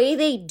then the way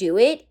they do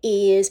it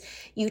is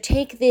you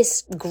take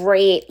this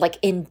great, like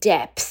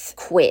in-depth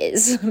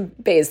quiz,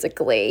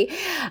 basically.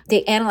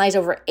 They analyze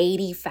over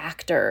 80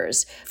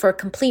 factors for a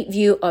complete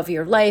view of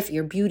your life,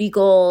 your beauty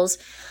goals.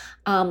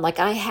 Like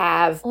I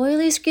have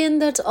oily skin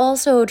that's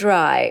also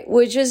dry,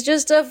 which is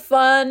just a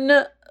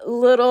fun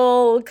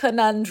little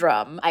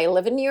conundrum. I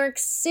live in New York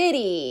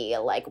City.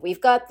 Like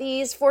we've got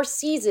these 4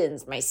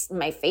 seasons.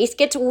 My face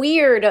gets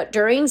weird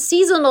during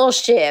seasonal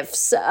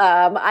shifts.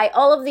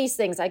 All of these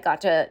things I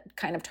got to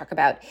kind of talk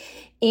about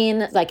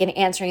in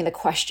answering the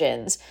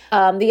questions.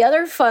 The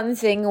other fun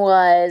thing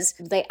was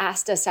they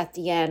asked us at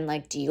the end,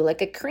 like, do you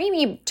like a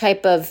creamy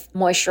type of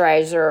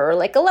moisturizer or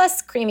like a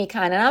less creamy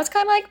kind? And I was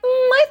kind of like,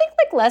 I think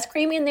like less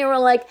creamy. And they were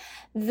like,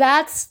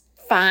 that's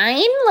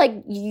fine.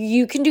 Like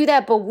you can do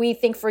that, but we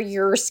think for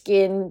your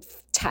skin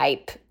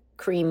type,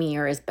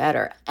 creamier is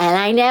better. And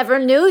I never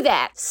knew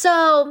that.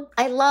 So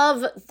I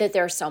love that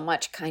there's so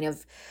much kind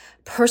of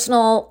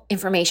personal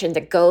information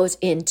that goes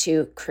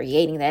into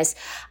creating this.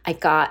 I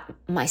got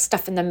my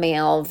stuff in the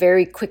mail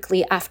very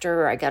quickly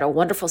after. I got a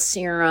wonderful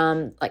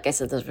serum. Like I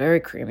said, this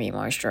very creamy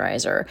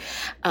moisturizer.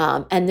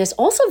 And this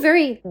also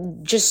very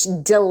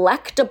just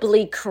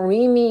delectably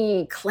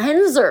creamy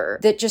cleanser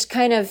that just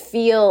kind of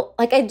feel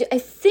like I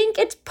think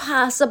it's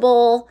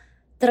possible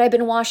that I've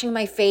been washing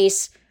my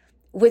face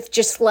with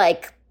just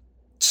like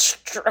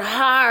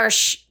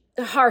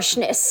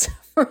harshness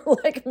for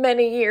like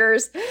many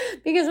years,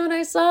 because when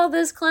I saw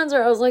this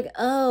cleanser, I was like,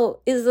 oh,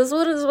 is this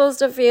what it's supposed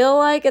to feel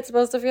like? It's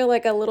supposed to feel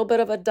like a little bit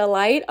of a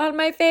delight on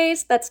my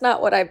face. That's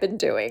not what I've been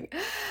doing.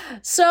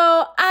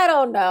 So I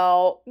don't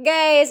know,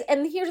 guys.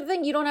 And here's the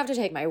thing, you don't have to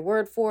take my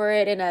word for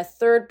it. In a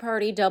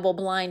third-party,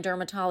 double-blind,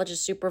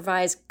 dermatologist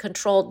supervised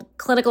controlled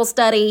clinical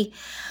study,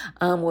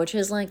 which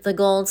is like the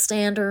gold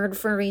standard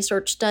for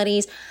research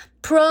studies,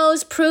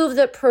 pros prove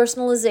that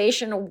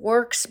personalization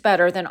works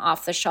better than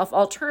off-the-shelf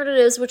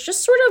alternatives, which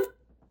just sort of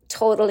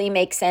totally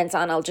makes sense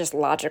on a just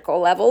logical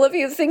level. If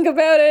you think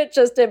about it,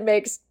 it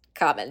makes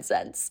common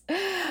sense.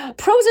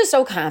 Pros is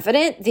so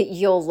confident that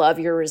you'll love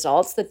your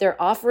results that they're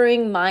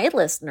offering my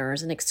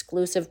listeners an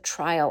exclusive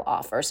trial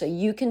offer so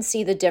you can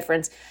see the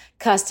difference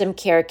custom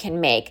care can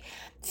make.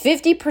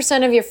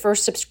 50% of your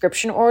first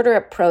subscription order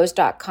at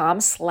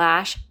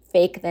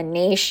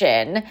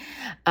pros.com/fakethenation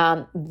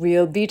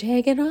will be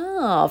taken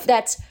off.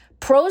 That's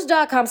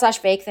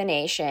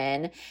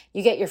pros.com/fakethenation.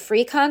 You get your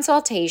free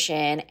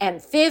consultation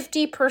and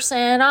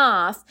 50%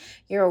 off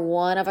your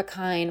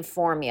one-of-a-kind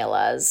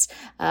formulas.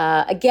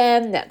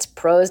 Again, that's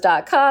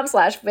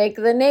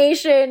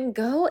pros.com/fakethenation.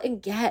 Go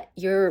and get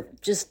your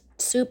just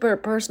super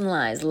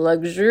personalized,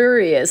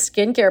 luxurious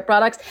skincare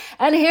products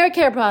and hair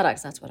care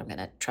products. That's what I'm going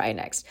to try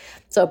next.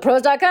 So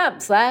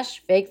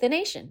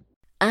pros.com/fakethenation.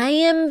 I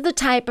am the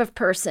type of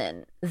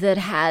person that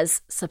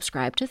has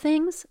subscribed to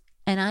things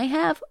and I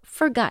have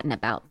forgotten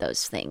about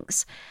those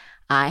things.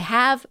 I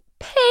have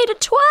paid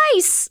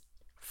twice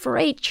for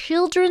a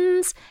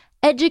children's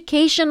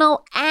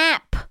educational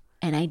app,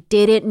 and I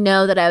didn't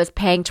know that I was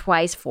paying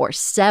twice for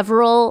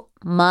several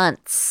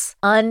months.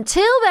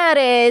 Until that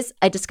is,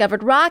 I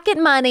discovered Rocket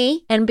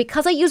Money, and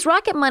because I used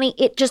Rocket Money,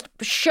 it just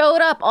showed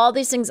up all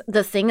these things.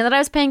 The thing that I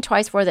was paying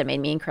twice for that made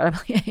me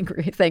incredibly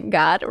angry. Thank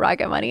God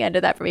Rocket Money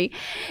ended that for me.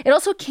 It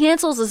also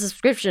cancels the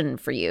subscription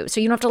for you, so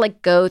you don't have to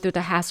like go through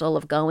the hassle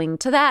of going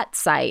to that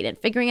site and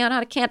figuring out how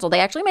to cancel. They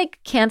actually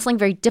make canceling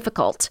very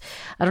difficult.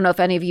 I don't know if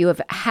any of you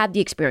have had the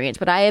experience,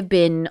 but I have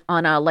been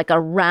on a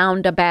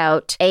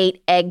roundabout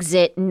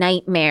 8-exit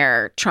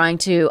nightmare trying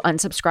to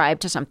unsubscribe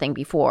to something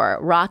before.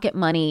 Rocket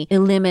Money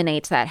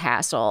eliminates that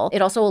hassle.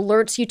 It also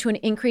alerts you to an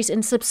increase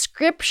in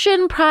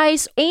subscription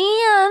price.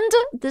 And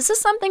this is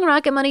something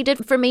Rocket Money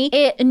did for me.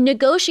 It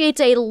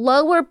negotiates a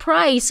lower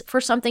price for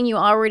something you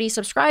already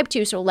subscribe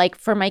to. So like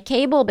for my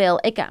cable bill,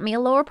 it got me a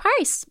lower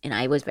price. And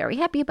I was very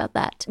happy about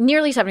that.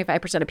 Nearly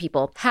 75% of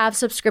people have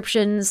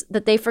subscriptions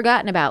that they've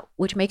forgotten about,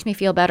 which makes me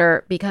feel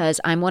better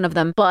because I'm one of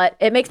them. But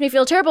it makes me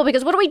feel terrible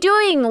because what are we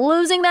doing?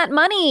 Losing that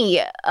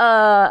money.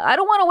 I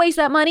don't want to waste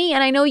that money.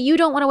 And I know you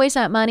don't want to waste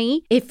that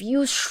money. If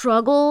you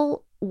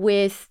struggle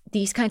with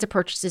these kinds of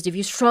purchases, if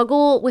you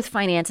struggle with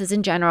finances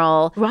in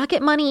general,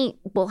 Rocket Money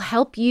will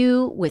help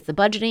you with the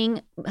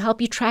budgeting, help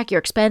you track your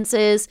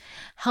expenses,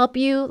 help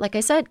you, like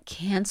I said,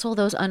 cancel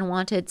those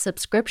unwanted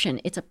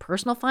subscriptions. It's a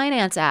personal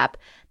finance app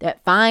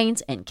that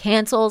finds and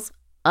cancels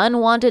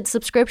unwanted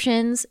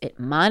subscriptions. It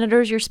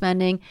monitors your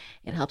spending.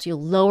 It helps you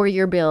lower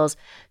your bills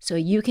so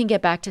you can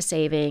get back to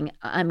saving.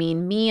 I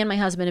mean, me and my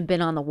husband have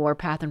been on the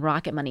warpath, and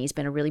Rocket Money has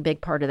been a really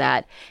big part of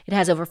that. It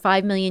has over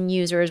 5 million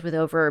users with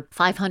over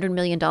 $500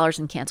 million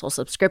in canceled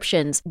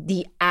subscriptions.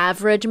 The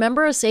average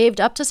member has saved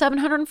up to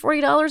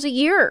 $740 a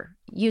year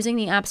using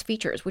the app's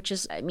features, which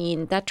is, I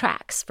mean, that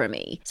tracks for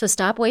me. So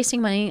stop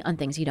wasting money on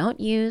things you don't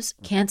use.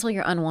 Cancel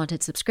your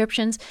unwanted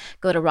subscriptions.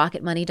 Go to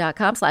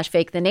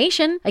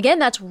rocketmoney.com/fakethenation. Again,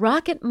 that's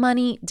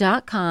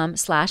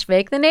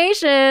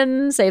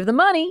rocketmoney.com/fakethenation. Save the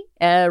money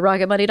at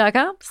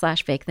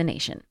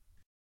rocketmoney.com/fakethenation.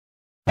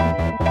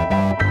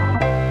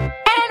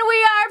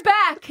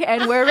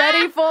 And we're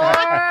ready for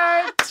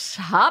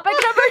topic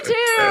number 2.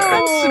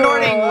 I'm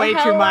snorting way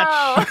too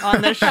much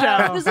on this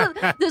show.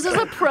 This is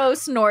a pro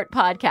snort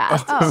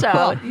podcast,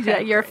 so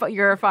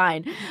you're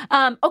fine.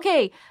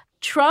 Okay,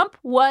 Trump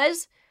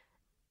was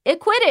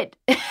acquitted.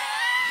 Is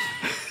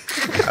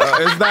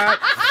that?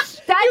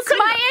 That's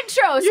my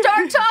intro.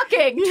 Start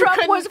talking.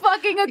 Trump was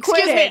fucking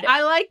acquitted. Excuse me.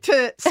 I like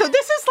to. So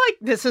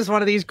this is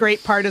one of these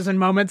great partisan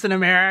moments in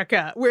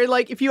America where,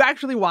 like, if you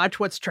actually watch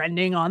what's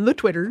trending on the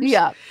Twitters,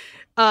 yeah.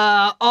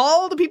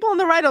 All the people on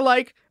the right are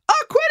like,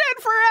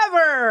 acquitted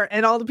forever!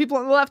 And all the people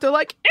on the left are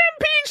like,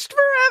 impeached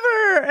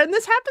forever! And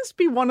this happens to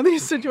be one of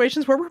these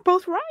situations where we're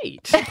both right.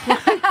 This is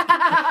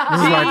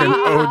like an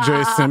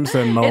O.J.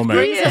 Simpson moment. It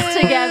brings us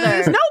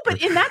together. No,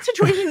 but in that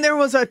situation, there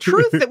was a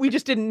truth that we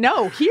just didn't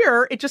know.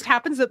 Here, it just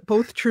happens that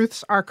both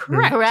truths are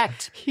correct.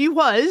 Correct. He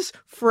was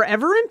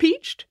forever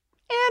impeached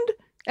and,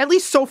 at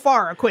least so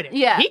far, acquitted.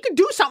 Yeah. He could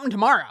do something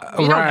tomorrow.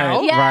 We don't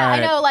know. Yeah, right.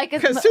 I know.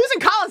 Because Susan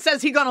Collins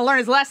says he's going to learn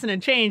his lesson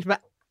and change, but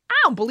I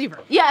don't believe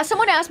her. Yeah,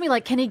 someone asked me,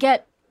 like, can he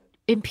get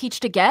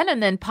impeached again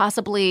and then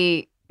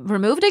possibly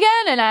removed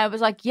again? And I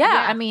was like,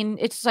 yeah. I mean,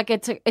 it's like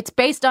it's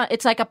based on,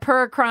 it's like a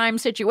per crime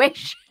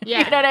situation.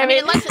 Yeah. You know what I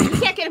mean? Unless you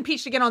can't get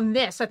impeached again on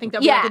this. I think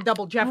that would be like a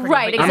double jeopardy.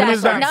 Right, exactly. I mean,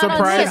 is that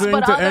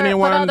surprising to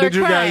anyone? Did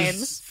you crimes.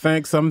 Guys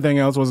think something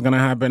else was going to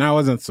happen? I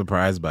wasn't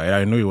surprised by it.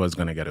 I knew he was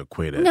going to get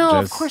acquitted. No,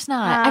 of course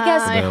not. I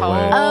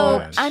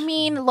guess. I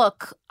mean,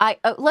 look,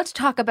 let's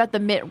talk about the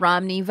Mitt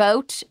Romney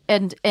vote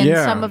and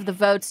some of the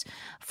votes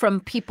from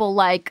people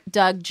like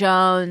Doug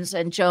Jones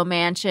and Joe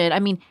Manchin. I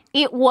mean,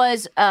 it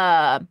was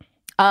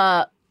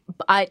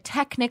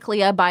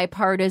technically a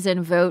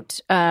bipartisan vote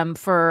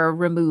for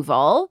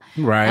removal,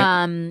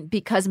 right?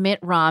 Because Mitt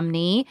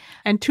Romney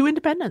and two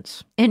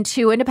independents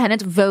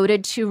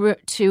voted to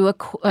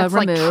remove.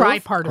 Like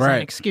tripartisan.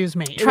 Right. Excuse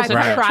me,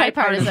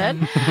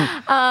 tripartisan.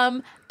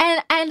 And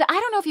I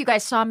don't know if you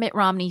guys saw Mitt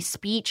Romney's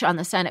speech on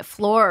the Senate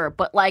floor,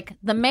 but like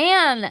the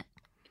man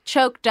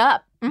choked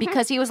up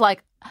because he was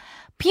like,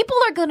 "People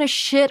are going to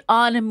shit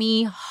on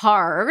me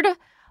hard."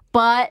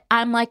 But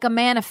I'm like a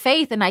man of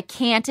faith, and I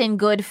can't, in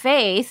good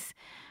faith,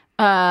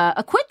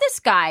 acquit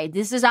this guy.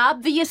 This is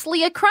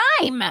obviously a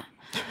crime.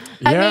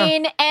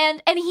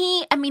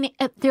 I mean,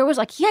 there was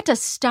like he had to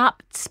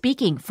stop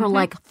speaking for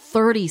like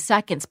 30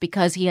 seconds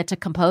because he had to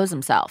compose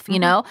himself. You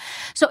know,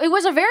 so it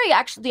was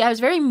I was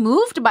very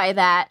moved by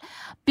that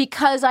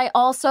because I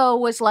also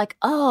was like,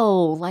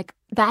 oh, like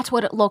that's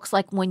what it looks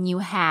like when you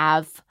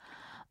have.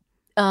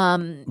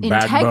 Integrity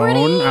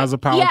backbone as a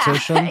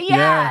politician.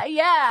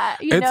 Yeah.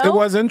 It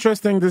was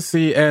interesting to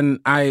see, and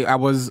I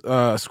was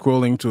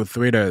scrolling to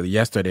Twitter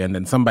yesterday, and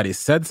then somebody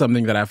said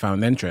something that I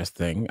found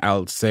interesting.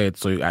 I'll say it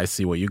so I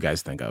see what you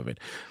guys think of it.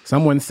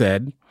 Someone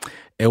said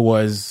it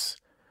was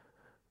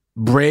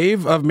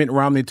brave of Mitt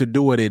Romney to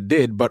do what he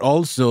did, but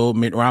also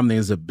Mitt Romney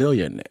is a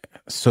billionaire.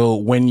 So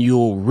when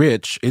you're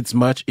rich, it's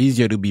much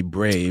easier to be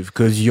brave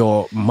because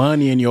your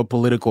money and your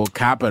political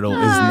capital is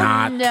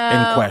not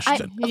in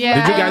question. Did you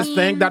guys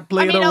think that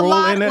played a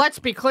role in it? Let's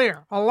be clear.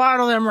 A lot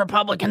of them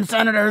Republican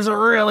senators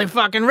are really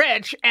fucking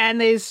rich,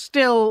 and they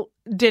still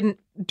didn't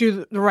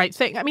do the right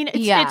thing. I mean,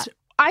 it's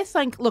I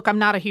think, look, I'm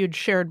not a huge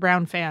Sherrod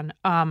Brown fan,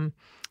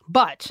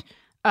 but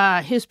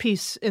his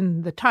piece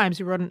in the Times,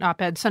 he wrote an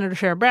op-ed. Senator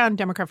Sherrod Brown,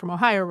 Democrat from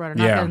Ohio, wrote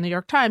an op-ed in the New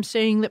York Times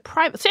saying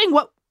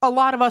what a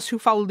lot of us who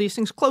follow these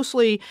things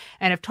closely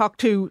and have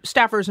talked to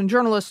staffers and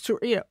journalists,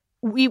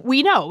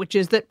 we know, which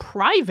is that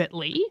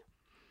privately,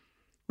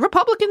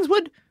 Republicans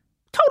would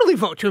totally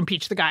vote to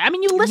impeach the guy. I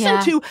mean, you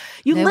listen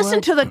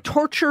to the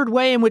tortured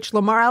way in which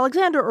Lamar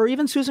Alexander or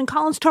even Susan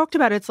Collins talked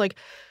about it. It's like,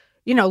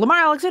 Lamar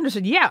Alexander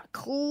said,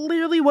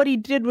 clearly what he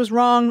did was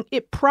wrong.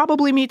 It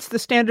probably meets the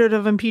standard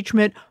of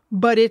impeachment,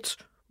 but it's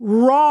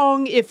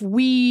wrong if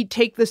we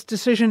take this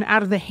decision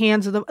out of the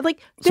hands of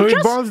so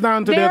it boils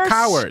down to they're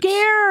cowards.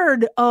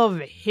 Scared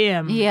of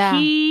him. Yeah.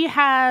 He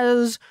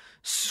has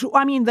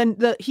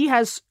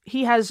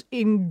he has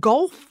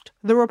engulfed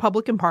the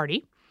Republican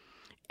Party,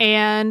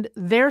 and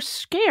they're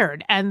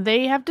scared, and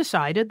they have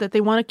decided that they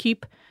want to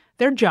keep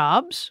their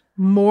jobs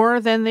more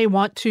than they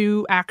want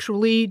to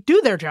actually do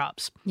their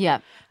jobs. Yeah.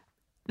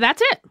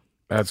 That's it.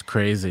 That's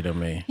crazy to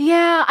me.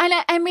 Yeah, and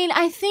I mean,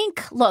 I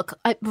think, look,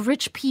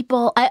 rich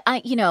people.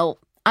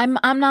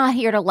 I'm not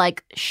here to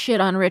like shit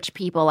on rich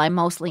people. I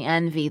mostly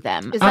envy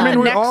them. We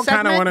all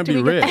kind of want to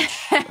be rich.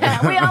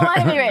 We all want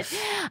to be rich.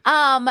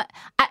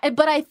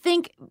 But I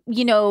think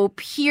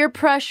peer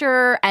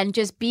pressure and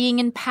just being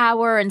in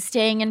power and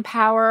staying in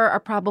power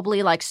are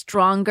probably like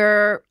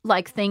stronger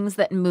like things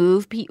that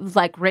move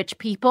like rich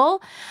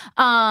people.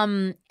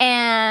 And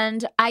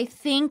I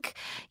think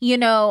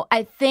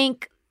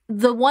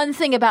the one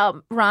thing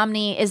about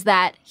Romney is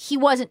that he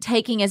wasn't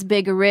taking as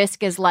big a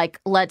risk as, like,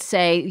 let's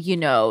say,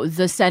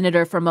 the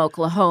senator from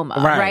Oklahoma,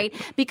 right?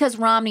 Because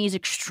Romney is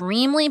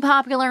extremely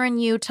popular in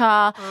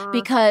Utah,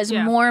 because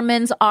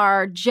Mormons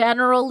are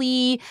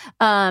generally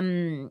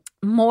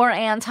more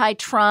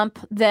anti-Trump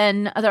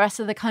than the rest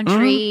of the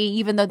country,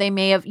 even though they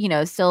may have,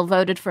 still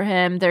voted for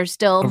him. They're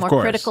still more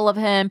critical of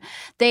him.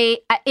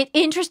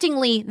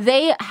 Interestingly,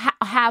 they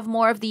have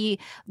more of the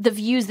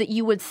views that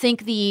you would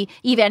think the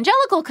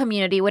evangelical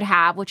community would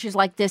have, which is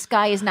like, this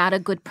guy is not a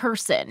good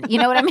person. You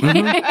know what I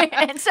mean?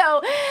 and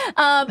so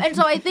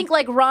I think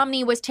like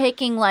Romney was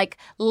taking like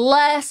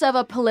less of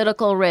a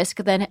political risk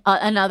than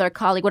another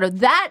colleague would have.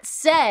 That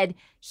said,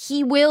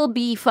 he will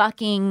be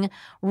fucking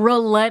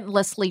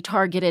relentlessly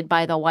targeted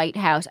by the White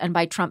House and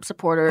by Trump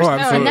supporters.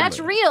 And that's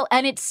real.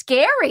 And it's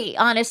scary,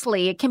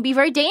 honestly. It can be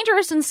very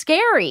dangerous and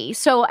scary.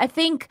 So I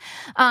think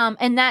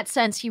in that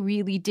sense, he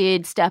really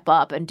did step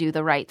up and do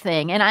the right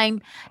thing.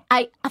 And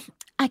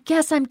I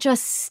guess I'm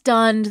just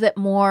stunned that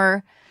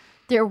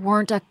there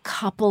weren't a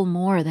couple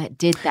more that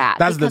did that.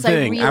 That's the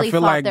thing. I really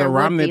feel like the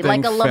Romney thing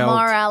like a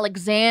Lamar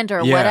Alexander,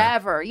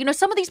 whatever.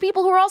 Some of these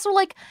people who are also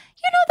like,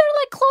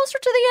 they're like closer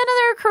to the end of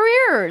their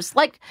careers.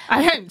 Like,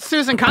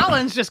 Susan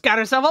Collins just got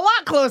herself a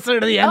lot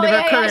closer to the end of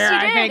her career,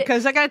 I think.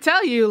 Because I got to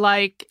tell you,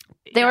 like,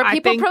 There were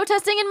people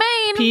protesting in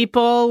Maine.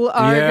 People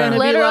are going to be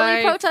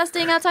literally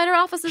protesting outside her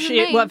offices in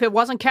Maine. Well, if it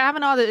wasn't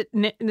Kavanaugh that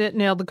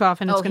nailed the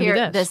coffin, it's going to be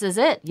this. This is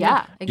it.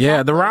 Yeah, exactly.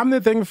 Yeah, the Romney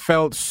thing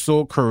felt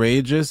so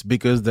courageous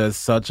because there's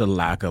such a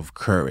lack of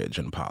courage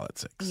in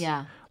politics.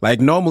 Yeah. Like,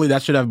 normally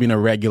that should have been a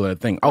regular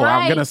thing. Oh,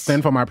 I'm going to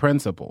stand for my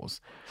principles.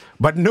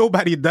 But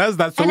nobody does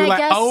that. So we're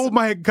like, oh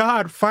my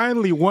God,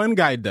 finally one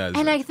guy does.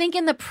 And I think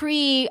in the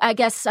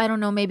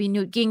maybe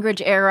Newt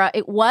Gingrich era,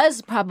 it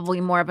was probably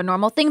more of a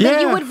normal thing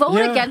that you would vote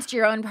against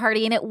your own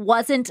party and it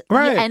wasn't the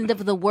end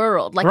of the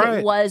world. Like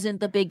it wasn't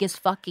the biggest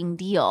fucking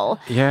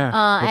deal. Yeah.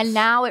 And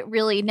now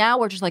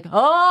we're just like,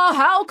 oh,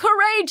 how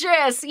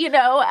courageous,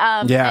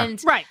 and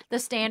the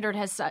standard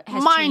has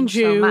Mind changed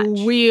you, so much.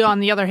 we, on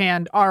the other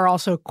hand, are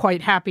also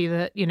quite happy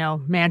that,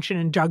 Manchin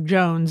and Doug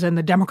Jones and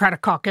the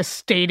Democratic caucus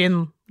stayed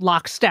in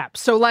lockstep.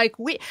 So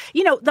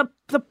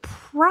the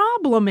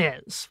problem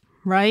is,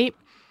 right,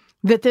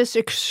 that this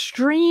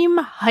extreme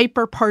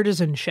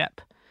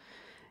hyper-partisanship,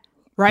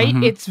 right,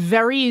 it's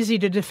very easy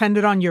to defend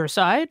it on your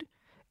side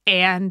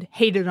and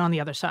hate it on the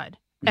other side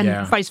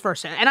and vice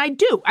versa. And I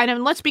do.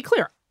 And let's be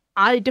clear,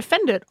 I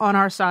defend it on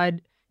our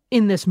side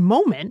in this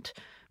moment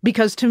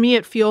because to me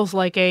it feels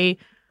like a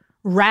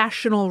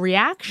rational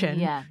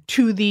reaction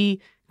to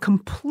the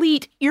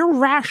complete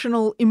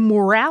irrational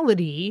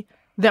immorality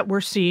that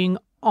we're seeing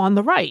on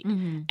the right.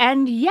 Mm-hmm.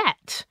 And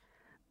yet,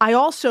 I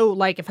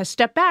also, if I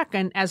step back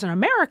and as an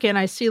American,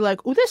 I see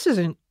this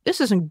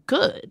isn't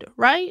good,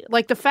 right?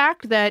 Like the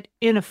fact that,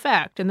 in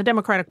effect, and the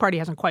Democratic Party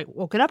hasn't quite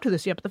woken up to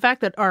this yet, but the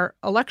fact that our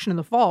election in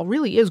the fall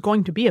really is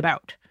going to be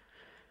about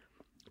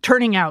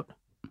turning out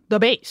the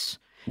base,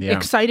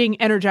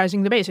 exciting,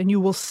 energizing the base. And you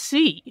will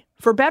see,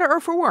 for better or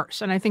for worse,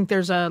 and I think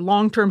there's a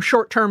long-term,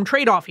 short-term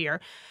trade-off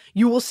here,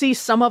 you will see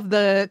some of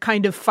the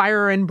kind of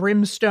fire and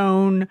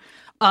brimstone,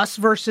 us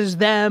versus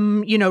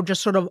them,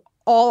 just sort of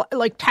all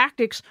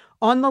tactics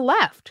on the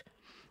left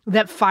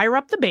that fire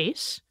up the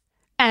base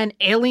and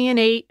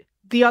alienate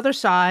the other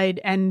side.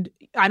 And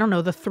I don't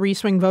know, the 3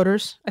 swing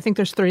voters. I think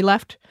there's 3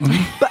 left.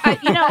 But,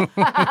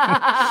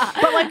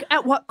 but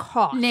at what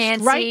cost?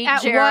 Nancy,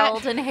 right?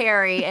 Gerald, and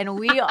Harry, and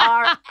we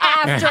are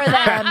after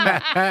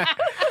them.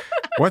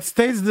 What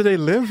states do they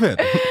live in?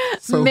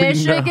 So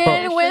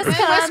Michigan,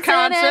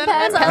 Wisconsin,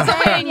 and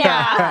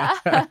Pennsylvania.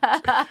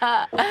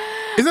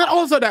 Isn't it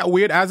also that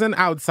weird, as an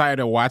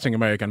outsider watching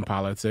American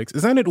politics,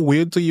 isn't it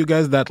weird to you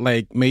guys that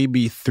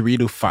maybe 3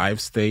 to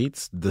 5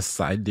 states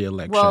decide the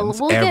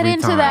elections we'll get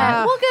into time?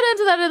 that. We'll get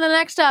into that in the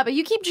next topic.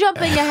 You keep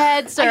jumping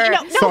ahead, sir.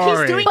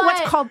 He's doing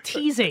what's called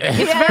teasing. It's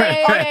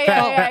very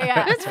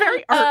artful. It's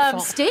very artful.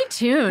 Stay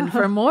tuned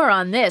for more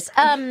on this.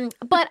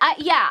 But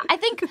I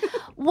think,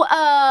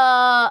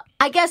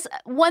 I guess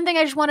one thing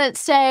I just want to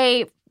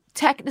say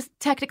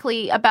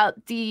technically about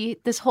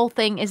this whole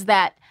thing is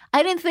that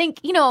I didn't think,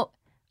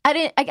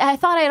 I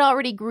thought I had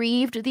already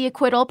grieved the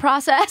acquittal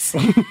process.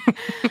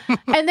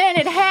 And then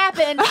it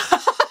happened.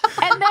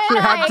 And then you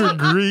had to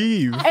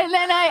grieve. And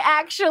then I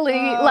actually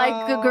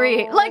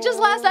agree. Just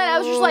last night I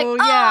was just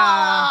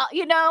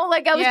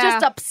I was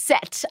just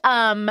upset.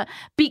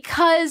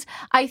 Because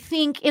I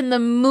think in the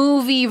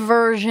movie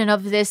version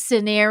of this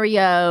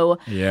scenario,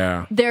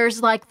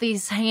 there's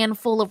these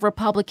handful of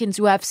Republicans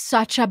who have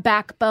such a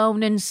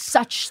backbone and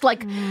such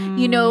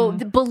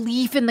the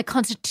belief in the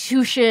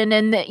Constitution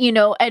and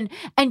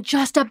and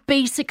just a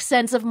basic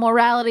sense of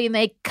morality, and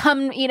they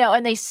come,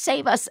 and they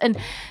save us, and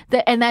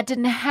that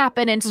didn't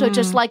happen. And so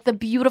just the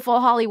beautiful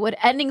Hollywood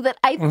ending that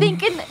I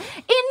think in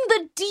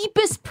the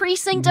deepest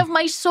precinct of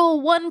my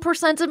soul,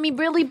 1% of me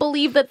really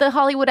believed that the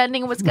Hollywood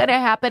ending was going to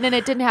happen, and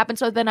it didn't happen.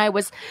 So then I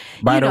was,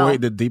 By the way,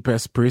 the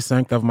deepest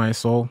precinct of my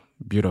soul.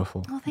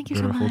 Beautiful. Oh, thank you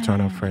so much. Beautiful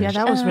turn of phrase. Yeah,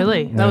 that was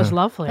that was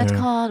lovely. That's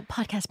called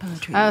podcast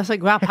poetry. I was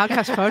like, wow,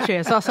 podcast poetry.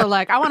 It's also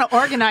I want to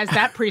organize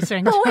that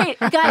precinct. Oh, wait,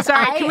 guys.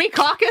 Sorry, can we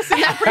caucus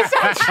in that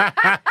precinct?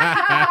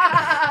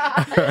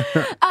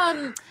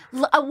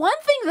 One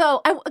thing,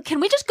 though,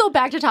 can we just go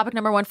back to topic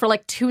number 1 for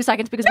 2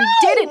 seconds? Because we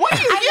didn't. What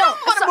do you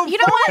want to move you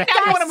know what,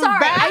 guys?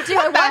 Sorry, I do.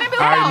 I want to move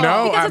back. I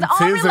know. I'm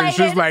teasing.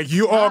 She's like,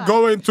 you are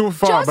going too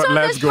far, but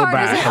let's go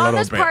back a little bit. On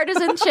this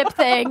partisanship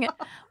thing,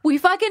 we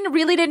fucking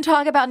really didn't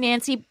talk about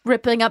Nancy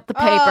ripping up the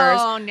papers.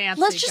 Oh,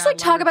 Nancy. Let's just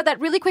talk about that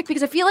really quick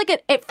because I feel like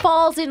it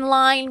falls in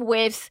line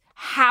with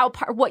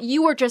what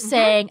you were just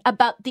saying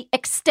about the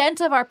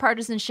extent of our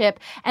partisanship,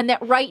 and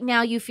that right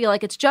now you feel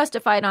like it's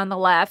justified on the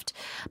left.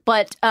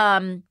 But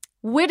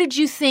where did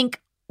you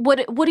think?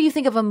 What do you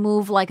think of a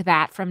move like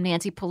that from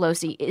Nancy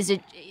Pelosi? Is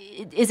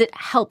it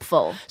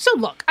helpful? So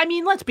look, I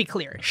mean, let's be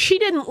clear. She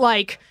didn't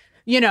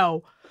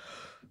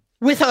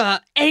with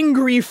a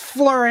angry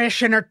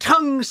flourish and her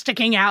tongue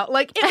sticking out.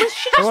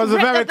 It was a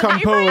very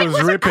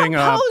composed ripping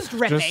up.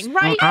 Ripping,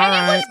 right? And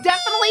it was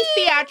definitely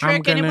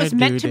theatric, and it was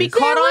meant to be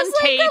caught on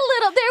tape.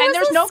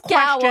 There was a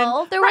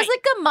scowl. There was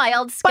a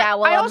mild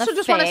scowl on the face. I also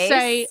just want to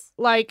say,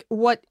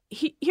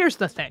 here's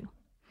the thing.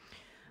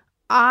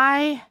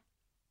 I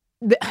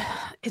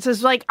it's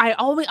just like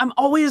I'm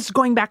always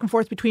going back and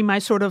forth between my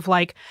sort of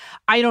like,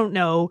 I don't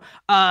know,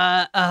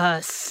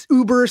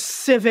 uber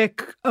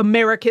civic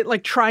American,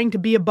 like trying to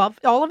be above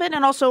all of it.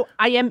 And also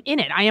I am in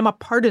it. I am a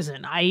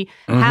partisan. I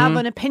have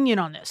an opinion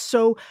on this.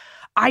 So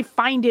I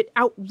find it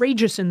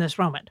outrageous in this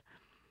moment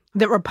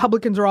that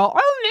Republicans are all,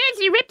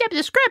 Nancy ripped up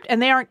the script.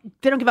 And they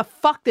don't give a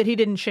fuck that he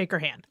didn't shake her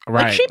hand.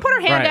 Right. Like she put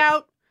her hand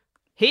out.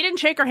 He didn't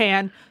shake her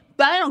hand.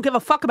 I don't give a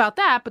fuck about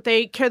that, but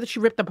they care that she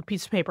ripped up a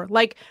piece of paper.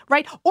 Like,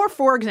 right? Or,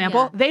 for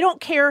example, they don't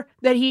care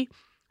that he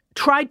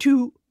tried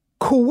to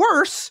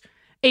coerce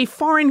a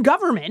foreign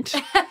government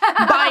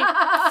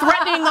by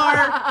threatening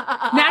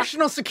our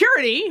national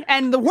security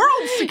and the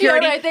world's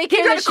security. Right. They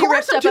care that she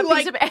ripped up a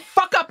piece of paper.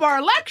 Fuck up our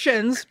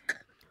elections.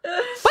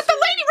 But the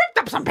lady ripped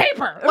up some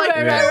paper. Like,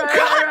 you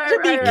got to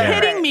be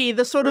kidding me.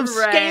 The sort of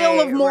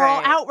scale of moral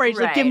outrage.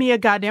 Like, give me a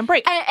goddamn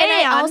break. And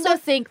I also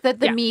think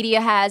that the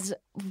media has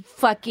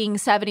fucking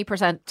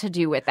 70% to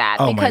do with that.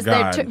 Oh because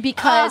my God.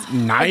 because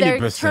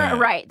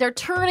 90%. They're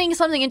turning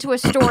something into a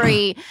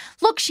story.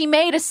 Look, she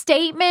made a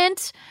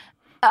statement.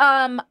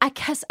 I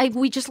guess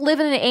we just live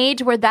in an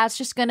age where that's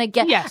just going to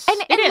get... Yes, and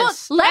it look,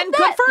 is. let And that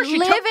good for her. She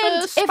live took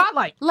the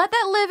spotlight. let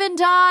that live and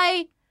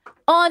die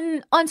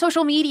on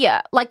social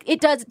media. Like,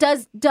 it does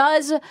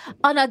an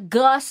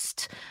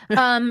august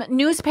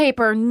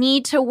newspaper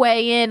need to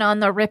weigh in on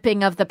the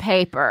ripping of the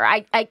paper?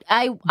 I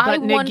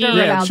wonder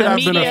about the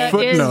media.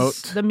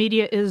 The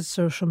media is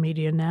social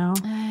media now.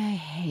 I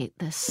hate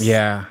this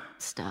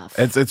stuff.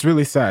 It's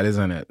really sad,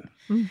 isn't it?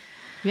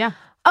 Yeah.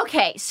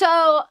 Okay,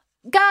 so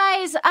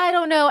guys, I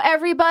don't know,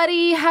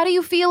 everybody, how do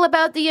you feel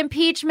about the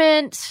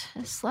impeachment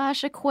 /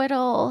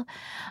 acquittal?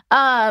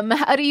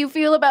 How do you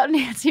feel about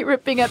Nancy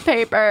ripping up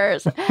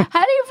papers? How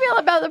do you feel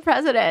about the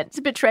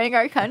president betraying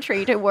our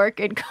country to work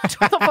with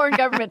the foreign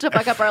government to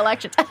fuck up our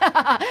elections?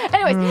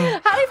 Anyways,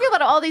 how do you feel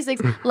about all these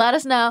things? Let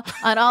us know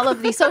on all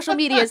of the social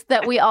medias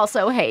that we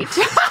also hate.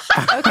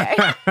 Okay.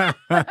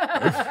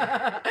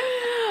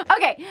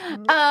 Okay.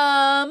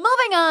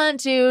 Moving on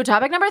to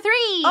topic number 3.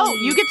 Oh,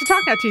 you get to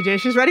talk now, TJ.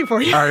 She's ready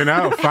for you. I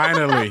know,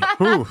 finally.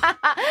 Whew.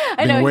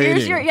 I know. Waiting,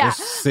 Here's your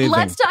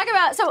Let's talk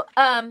about. So,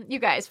 you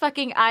guys,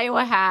 fucking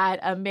Iowa had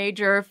a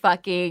major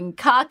fucking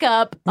cock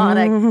up on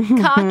a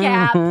cock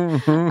app.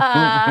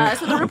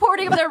 So the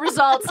reporting of their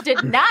results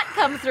did not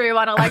come through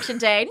on election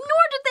day,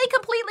 nor did they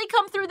completely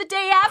come through the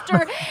day after.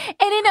 And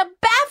in a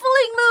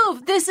baffling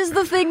move, this is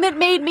the thing that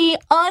made me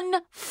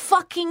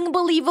unfucking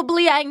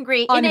believably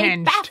angry. Unhinged.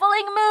 In a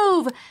baffling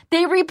move,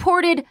 they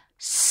reported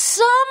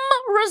some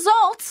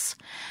results.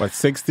 What,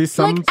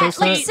 60-some percent?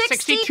 Like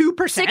 62%.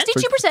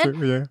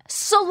 62%. Yeah.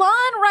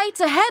 Salon writes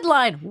a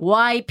headline,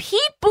 "Why Pete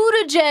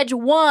Buttigieg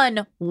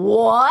won."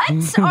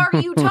 What are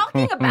you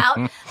talking about?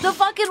 The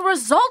fucking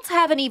results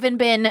haven't even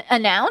been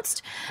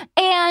announced.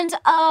 And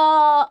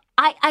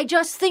I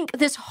just think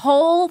this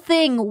whole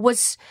thing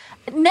was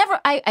never...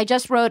 I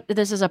just wrote,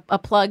 this is a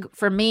plug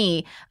for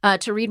me,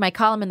 to read my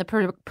column in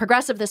the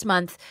Progressive this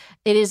month.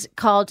 It is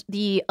called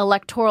The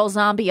Electoral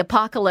Zombie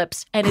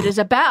Apocalypse, and it is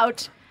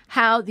about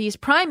how these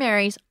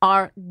primaries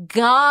are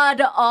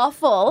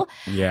god-awful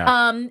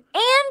and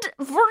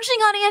verging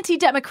on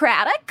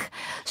anti-democratic.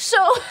 So,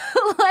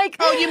 like...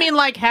 Oh, you mean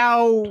like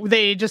how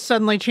they just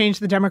suddenly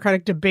changed the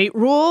Democratic debate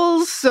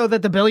rules so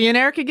that the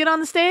billionaire could get on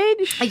the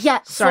stage? Yeah.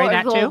 Sorry,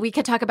 that too? We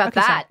could talk about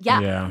that.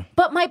 Sorry. Yeah.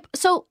 But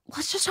so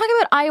let's just talk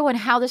about Iowa and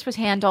how this was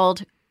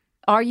handled.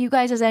 Are you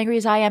guys as angry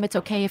as I am? It's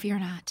okay if you're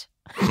not.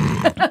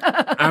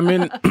 I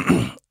mean,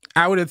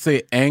 I wouldn't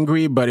say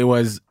angry, but it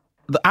was...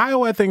 The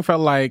Iowa thing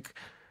felt like...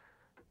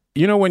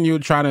 You know when you're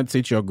trying to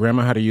teach your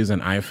grandma how to use an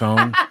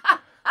iPhone?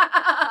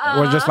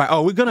 We're just like,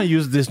 oh, we're going to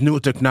use this new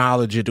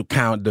technology to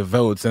count the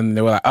votes. And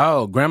they were like,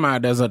 oh, grandma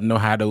doesn't know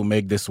how to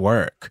make this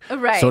work.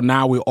 Right. So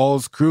now we're all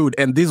screwed.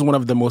 And this is one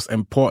of the most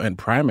important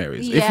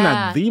primaries, if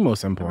not the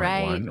most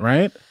important one,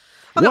 right?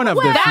 Okay, one of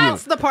the few.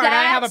 That's the part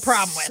I have a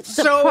problem with.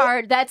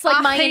 That's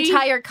like my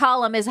entire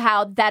column is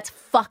how that's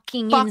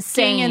fucking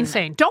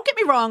insane. Don't get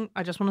me wrong.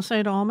 I just want to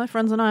say to all my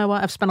friends in Iowa,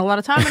 I've spent a lot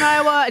of time in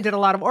Iowa. I did a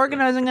lot of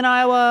organizing in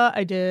Iowa.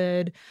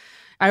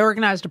 I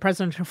organized a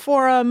presidential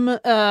forum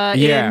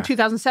in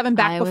 2007,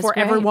 back before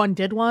everyone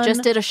did one.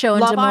 Just did a show in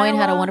Des Moines, Iowa.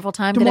 Had a wonderful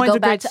time. Gonna go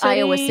back to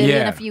Iowa City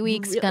in a few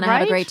weeks. Gonna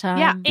have a great time.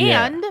 Yeah,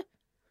 and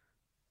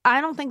I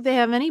don't think they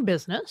have any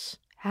business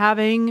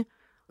having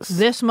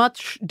this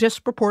much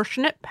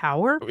disproportionate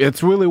power.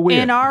 It's really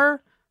weird in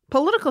our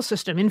political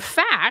system. In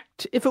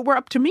fact, if it were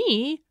up to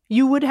me,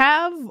 you would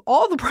have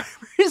all the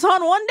primaries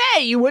on one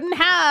day. You wouldn't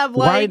have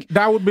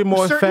that would be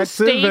more certain effective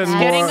states and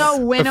getting more a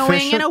winnowing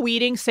efficient. and a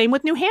weeding. Same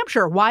with New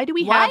Hampshire. Why do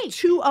we have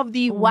two of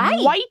the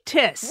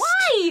whitest?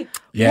 Why?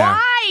 Yeah.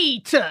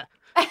 White.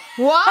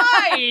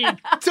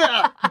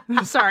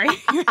 Sorry.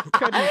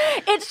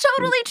 It's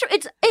totally true.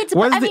 It's.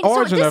 What's I mean, the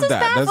origin so of this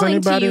that? is Does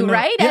baffling to anybody you, know?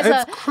 right?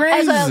 Yeah, it's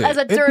crazy. As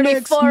a It dirty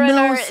makes foreigner,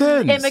 no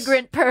sense.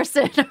 immigrant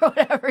person, or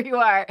whatever you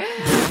are.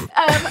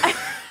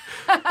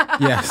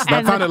 Yes,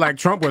 that sounded like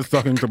Trump was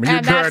talking to me.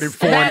 You dirty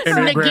foreign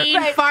immigrant,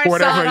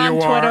 whatever you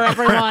are. Twitter,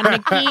 everyone.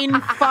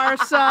 Nagin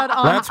Farsad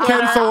on Let's Twitter.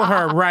 cancel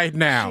her right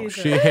now.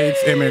 Jesus. She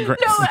hates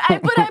immigrants. No,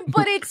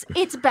 but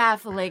it's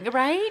baffling,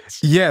 right?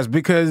 Yes,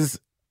 because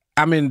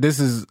I mean, this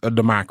is a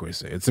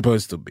democracy. It's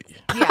supposed to be.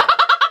 Yeah.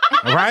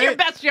 Right? Your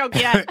best joke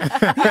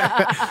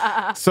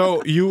yet.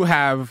 So you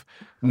have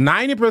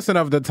 90%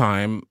 of the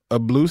time, a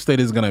blue state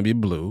is going to be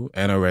blue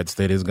and a red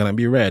state is going to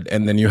be red.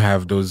 And then you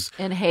have those...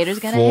 And haters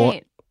going to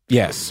hate.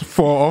 Yes,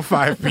 4 or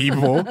 5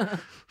 people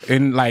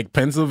in like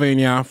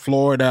Pennsylvania,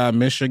 Florida,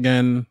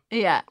 Michigan.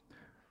 Yeah.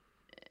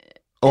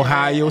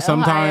 Ohio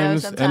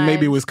sometimes, and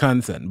maybe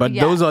Wisconsin. But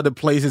those are the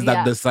places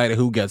that decide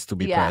who gets to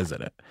be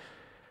president.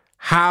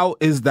 How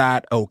is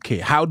that okay?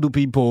 How do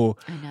people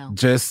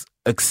just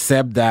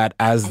accept that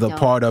as the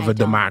part of a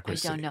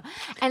democracy? I don't know.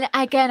 And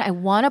again, I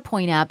want to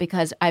point out,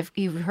 because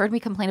you've heard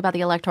me complain about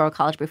the Electoral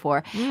College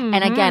before. Mm-hmm.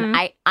 And again,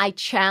 I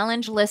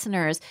challenge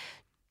listeners,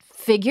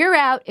 figure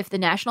out if the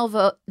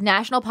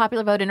National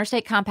Popular Vote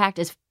Interstate Compact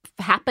is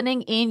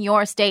happening in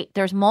your state.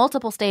 There's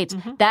multiple states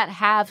that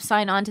have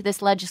signed on to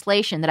this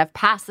legislation, that have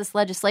passed this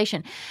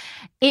legislation.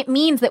 It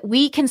means that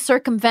we can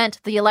circumvent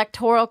the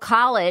Electoral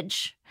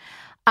College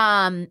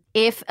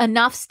if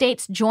enough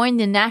states join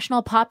the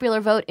National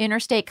Popular Vote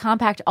Interstate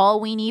Compact.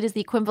 All we need is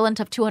the equivalent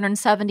of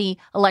 270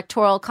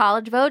 Electoral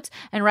College votes.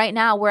 And right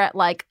now we're at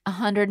like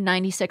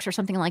 196 or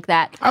something like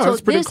that. Oh, so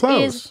that's pretty this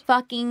close. Is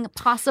fucking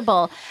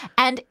possible.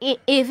 And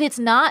if it's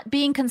not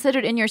being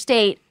considered in your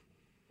state,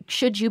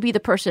 should you be the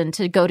person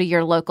to go to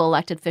your local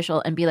elected official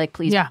and be like,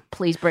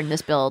 please bring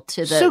this bill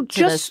to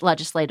the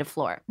legislative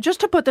floor? Just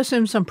to put this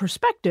in some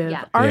perspective,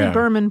 Ari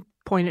Berman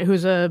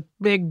who's a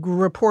big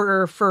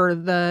reporter for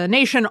The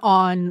Nation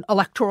on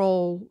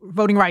electoral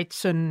voting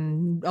rights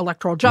and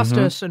electoral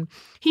justice, and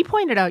he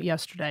pointed out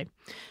yesterday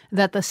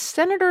that the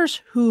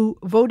senators who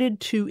voted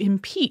to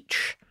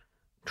impeach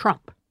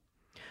Trump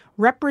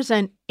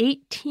represent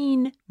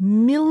 18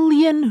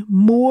 million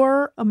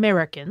more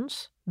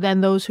Americans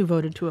than those who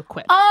voted to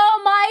acquit.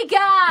 Oh my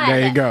God!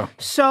 There you go.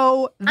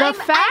 So the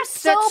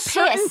fact that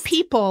certain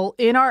people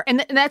in our,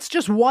 and that's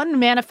just one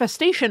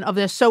manifestation of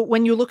this. So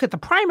when you look at the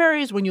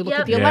primaries, when you look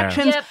at the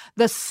elections,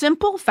 the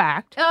simple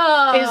fact is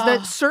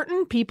that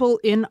certain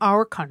people in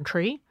our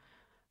country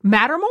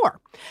matter more.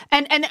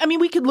 And I mean,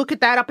 we could look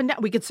at that up and down.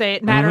 We could say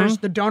it matters.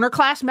 The donor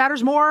class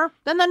matters more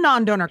than the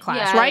non-donor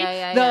class,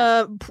 right?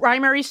 The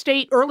primary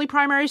state, early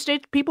primary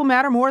state people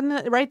matter more than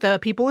the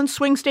people in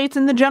swing states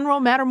in the general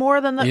matter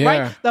more than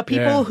the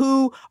people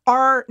who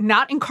are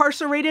not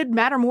incarcerated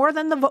matter more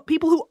than the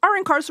people who are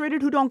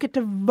incarcerated who don't get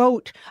to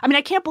vote. I mean,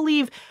 I can't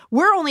believe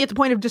we're only at the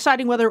point of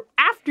deciding whether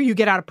after you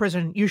get out of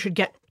prison, you should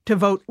get to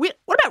vote. What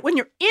about when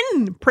you're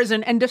in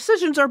prison and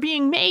decisions are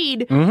being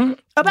made about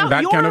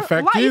that your can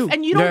affect life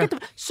and you don't get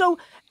to? So,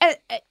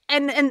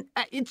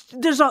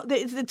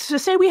 it's to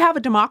say we have a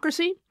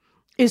democracy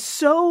is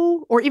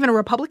so, or even a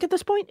republic at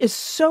this point, is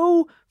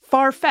so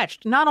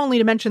far-fetched. Not only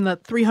to mention the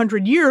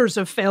 300 years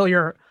of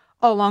failure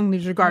along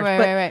these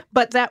regards,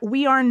 but that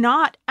we are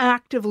not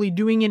actively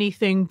doing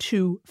anything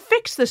to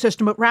fix the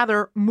system, but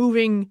rather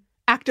moving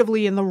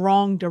actively in the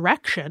wrong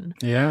direction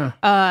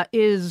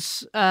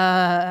is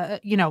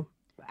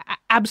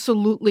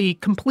absolutely,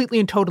 completely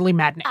and totally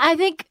maddening. I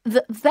think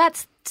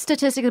that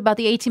statistic about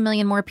the 18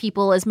 million more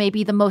people is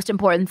maybe the most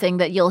important thing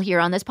that you'll hear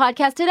on this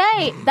podcast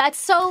today. That's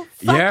so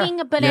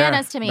fucking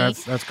bananas to me.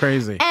 That's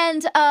crazy.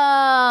 And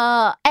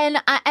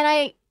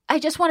I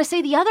just want to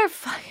say the other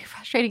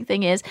frustrating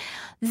thing is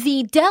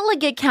the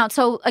delegate count.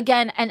 So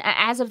again, and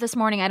as of this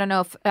morning, I don't know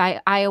if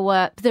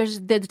Iowa,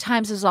 the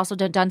Times has also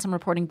done some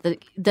reporting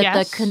that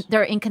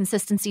there are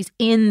inconsistencies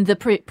in the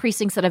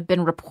precincts that have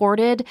been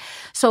reported.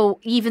 So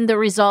even the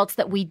results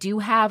that we do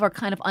have are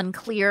kind of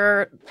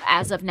unclear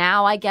as of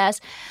now, I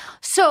guess.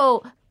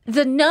 So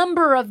the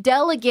number of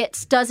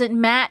delegates doesn't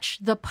match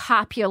the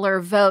popular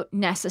vote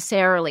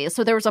necessarily.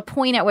 So there was a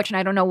point at which, and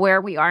I don't know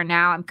where we are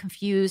now, I'm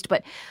confused,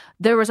 but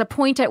there was a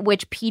point at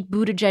which Pete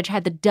Buttigieg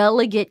had the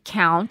delegate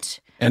count.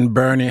 And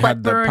Bernie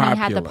had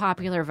the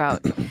popular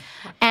vote.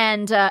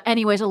 And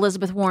anyways,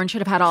 Elizabeth Warren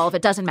should have had all of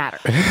it. Doesn't matter.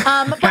 But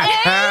into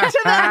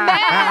the men,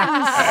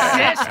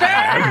 sister.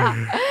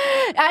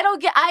 I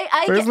don't get.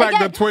 It's like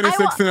the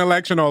 2016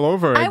 election all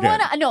over again.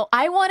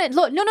 I want to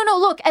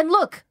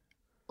look.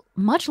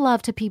 Much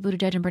love to Pete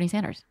Buttigieg and Bernie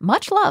Sanders.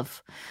 Much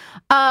love.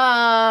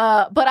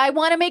 But I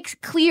want to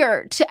make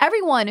clear to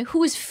everyone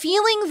who is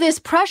feeling this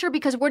pressure,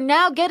 because we're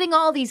now getting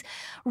all these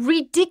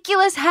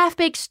ridiculous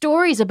half-baked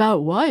stories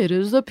about why it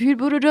is that Pete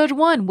Buttigieg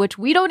won, which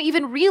we don't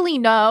even really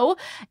know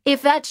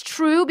if that's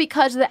true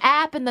because the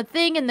app and the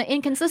thing and the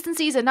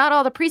inconsistencies and not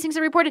all the precincts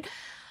are reported.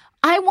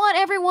 I want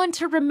everyone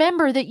to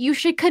remember that you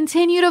should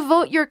continue to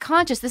vote your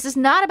conscience. This is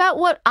not about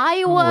what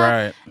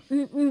Iowa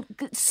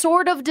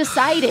sort of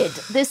decided.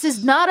 This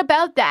is not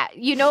about that.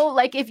 You know,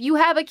 like if you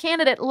have a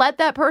candidate, let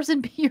that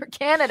person be your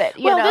candidate.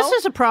 You know? This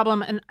is a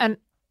problem. And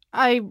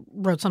I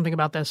wrote something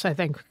about this, I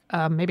think.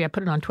 Maybe I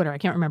put it on Twitter. I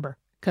can't remember.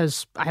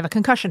 because I have a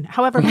concussion.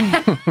 However,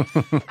 the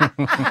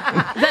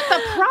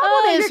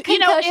problem is, your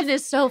concussion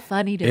is so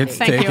funny to me. It's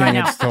taking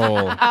its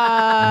toll.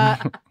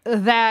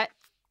 That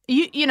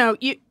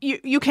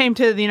you came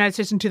to the United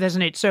States in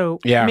 2008, so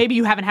maybe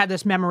you haven't had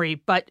this memory,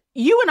 but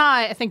you and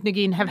I think,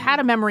 Negin, have had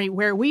a memory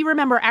where we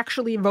remember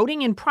actually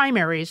voting in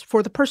primaries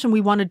for the person we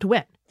wanted to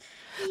win.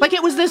 Like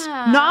it was this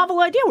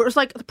novel idea where it was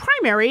like the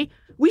primary,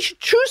 we should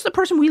choose the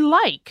person we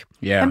like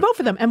and vote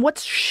for them. And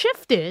what's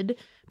shifted,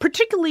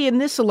 particularly in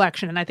this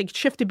election, and I think it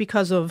shifted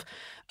because of,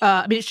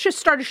 it just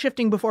started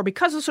shifting before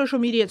because of social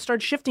media. It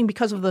started shifting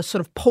because of the sort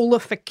of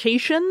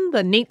polification,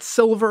 the Nate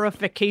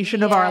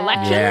Silverification of our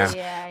elections,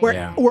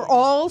 where we're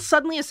all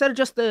suddenly, instead of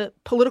just the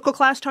political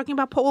class talking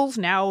about polls,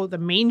 now the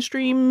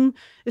mainstream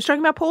is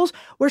talking about polls.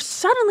 We're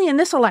suddenly in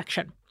this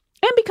election,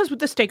 and because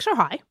the stakes are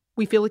high,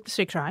 we feel like the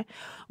stakes are high.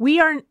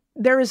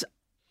 There is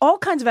all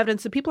kinds of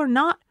evidence that people are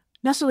not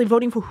necessarily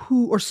voting for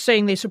who or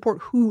saying they support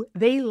who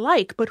they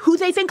like, but who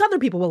they think other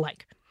people will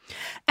like.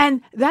 And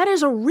that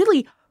is a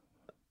really,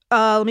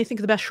 let me think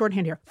of the best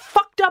shorthand here,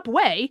 fucked up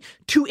way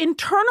to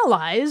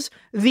internalize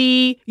not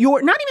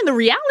even the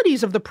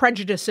realities of the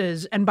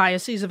prejudices and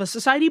biases of a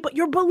society, but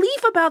your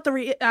belief about the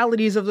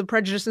realities of the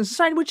prejudice in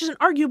society, which is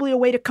arguably a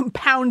way to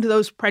compound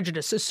those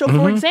prejudices. So,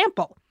 for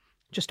example,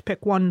 just to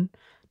pick one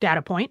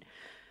data point,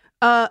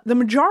 the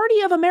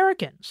majority of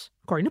Americans,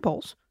 according to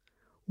polls,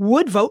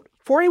 would vote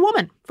for a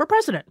woman for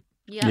president.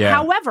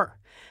 However,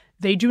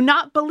 they do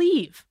not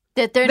believe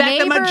that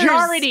the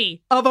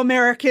majority of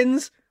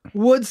Americans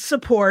would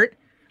support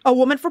a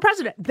woman for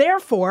president.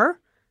 Therefore,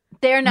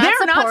 they're not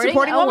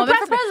supporting a woman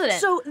for president.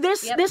 So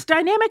this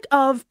dynamic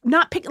of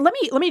not picking.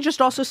 Let me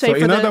just also say, so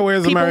in other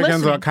words,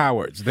 Americans are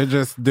cowards. They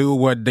just do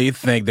what they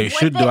think they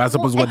should do as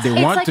opposed to what they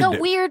want to do. It's like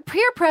a weird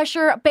peer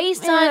pressure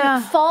based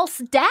on false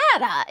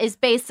data is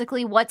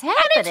basically what's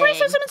happening. And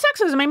it's racism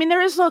and sexism. I mean,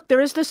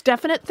 there is this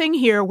definite thing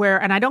here where,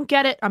 and I don't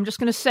get it. I'm just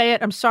going to say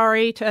it. I'm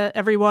sorry to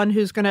everyone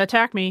who's going to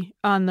attack me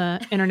on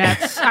the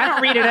internet. I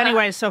don't read it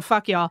anyway, so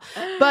fuck y'all.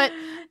 But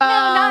no,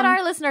 not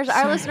our listeners.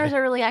 Our listeners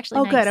are really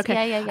actually nice. Good.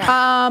 Okay.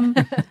 Yeah.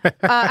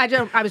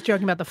 I was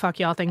joking about the fuck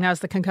y'all thing. That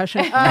was the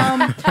concussion.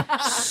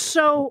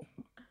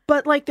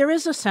 But like there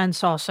is a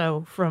sense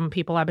also from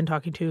people I've been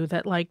talking to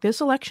that like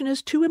this election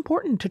is too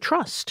important to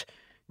trust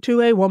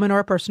to a woman or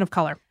a person of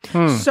color.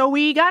 So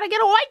we got to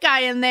get a white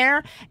guy in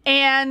there.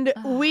 And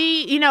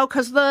we,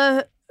 because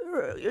the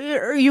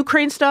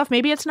Ukraine stuff,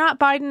 maybe it's not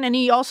Biden, and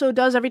he also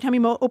does every time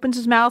he opens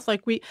his mouth.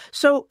 Like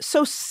so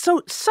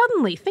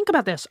suddenly think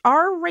about this.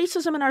 Our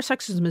racism and our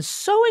sexism is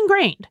so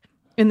ingrained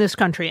in this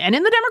country and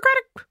in the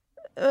Democratic,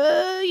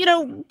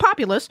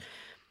 populace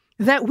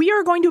that we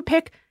are going to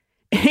pick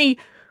a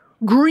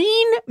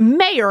green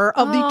mayor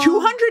of the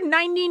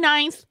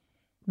 299th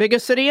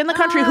biggest city in the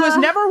country who has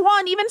never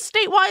won even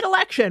statewide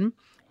election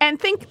and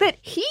think that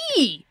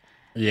he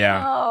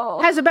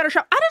has a better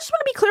shot. I just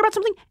want to be clear about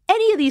something.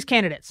 Any of these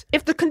candidates,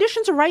 if the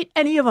conditions are right,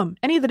 any of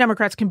the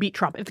Democrats can beat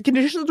Trump. If the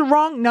conditions are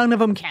wrong, none of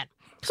them can.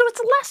 So it's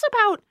less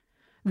about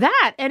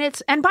that.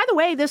 And by the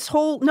way, this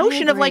whole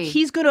notion of like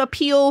he's going to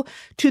appeal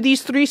to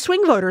these 3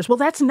 swing voters. Well,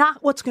 that's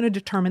not what's going to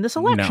determine this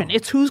election. No.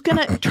 It's who's going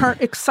to turn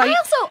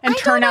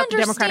out the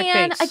Democratic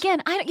base.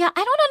 Again, I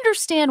don't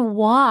understand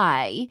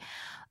why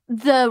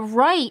the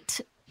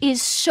right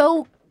is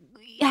so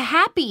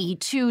happy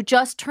to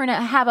just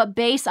have a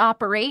base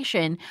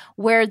operation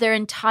where their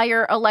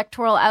entire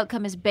electoral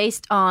outcome is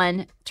based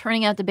on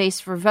turning out the base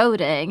for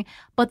voting,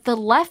 but the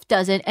left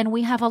doesn't, and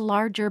we have a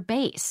larger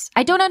base.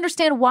 I don't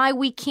understand why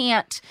we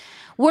can't.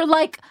 We're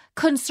like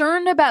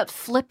concerned about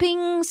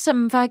flipping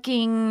some I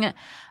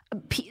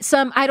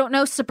don't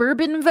know,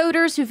 suburban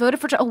voters who voted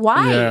for Trump.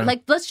 Why? Yeah.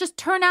 Like, let's just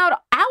turn out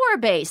our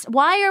base.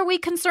 Why are we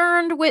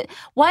concerned with?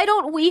 Why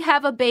don't we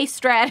have a base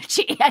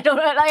strategy? I don't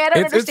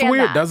understand. It's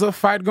weird. There's a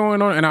fight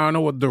going on, and I don't know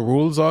what the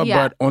rules are,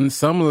 but on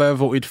some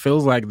level, it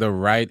feels like the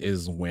right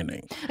is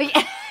winning.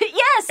 Yes.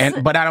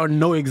 But I don't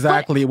know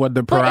exactly what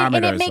the parameters are.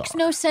 And it makes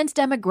no sense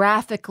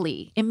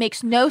demographically. It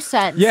makes no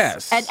sense.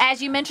 Yes. And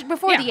as you mentioned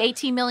before, the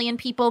 18 million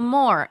people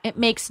more. It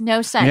makes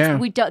no sense. Yeah.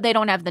 They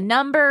don't have the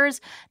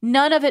numbers.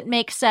 None of it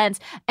makes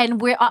sense.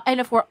 And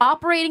if we're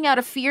operating out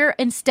of fear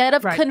instead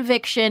of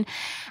conviction,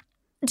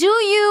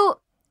 I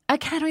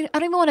don't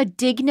even want to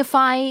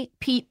dignify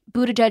Pete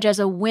Buttigieg as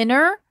a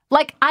winner.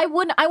 Like, I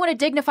want to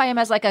dignify him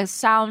as like a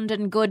sound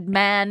and good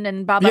man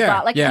and blah, blah,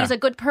 blah. Like, he's a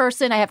good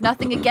person. I have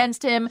nothing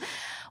against him.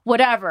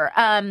 Whatever.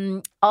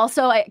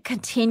 Also, I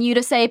continue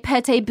to say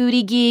pete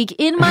booty geek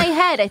in my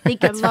head. I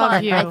think it's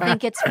fun. I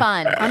think it's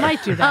fun. I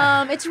might do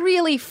that. It's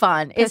really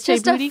fun. It's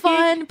just a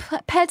fun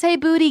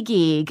pete booty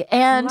geek.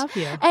 And I love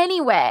you.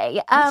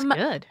 Anyway, that's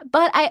good.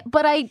 But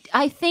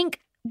I think.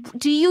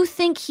 Do you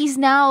think he's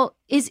now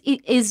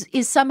is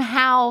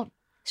somehow?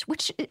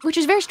 Which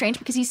is very strange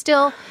because he's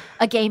still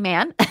a gay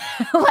man.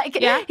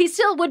 He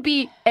still would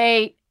be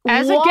a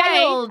As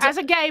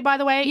a gay, by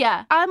the way,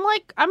 yeah.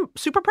 I'm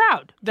super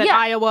proud that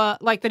Iowa,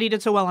 that he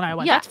did so well in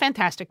Iowa. Yeah. That's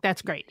fantastic.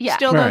 That's great. Yeah.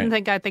 Still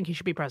I think he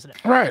should be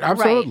president. Right,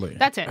 absolutely. Right.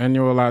 That's it. And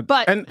you're allowed.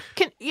 But can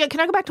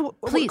I go back to?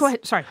 Please go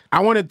ahead. Sorry.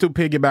 I wanted to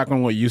piggyback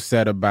on what you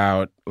said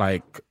about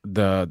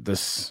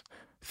this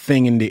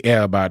thing in the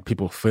air about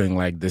people feeling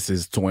like this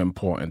is too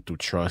important to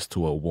trust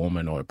to a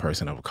woman or a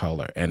person of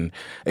color. And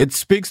it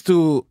speaks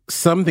to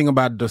something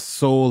about the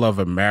soul of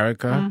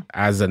America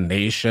as a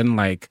nation,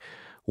 like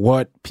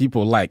what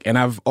people like. And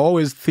I've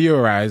always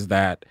theorized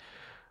that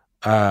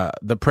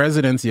the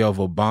presidency of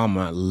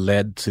Obama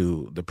led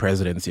to the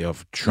presidency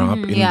of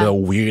Trump in the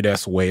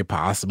weirdest way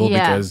possible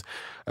because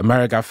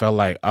America felt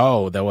like,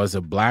 oh, there was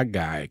a black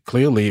guy.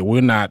 Clearly,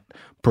 we're not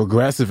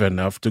progressive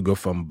enough to go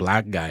from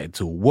black guy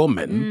to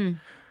woman.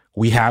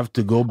 We have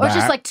to go back. Or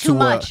just like too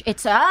much.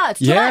 It's too much.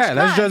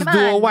 Let's just do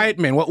a white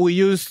man, what we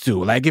used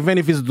to. Like, even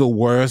if it's the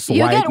worst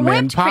white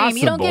man possible.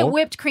 You don't get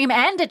whipped cream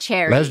and a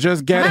cherry. Let's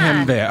just get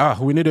him there.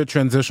 Oh, we need a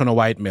transitional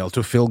white male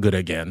to feel good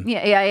again. Yeah.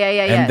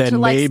 And then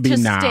maybe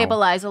now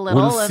stabilize a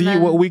little. We'll see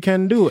what we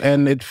can do.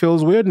 And it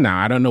feels weird now.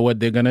 I don't know what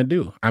they're going to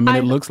do. I mean,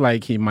 it looks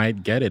like he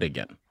might get it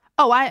again.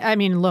 Oh, I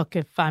mean, look,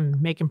 if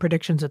I'm making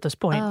predictions at this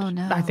point,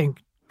 I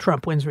think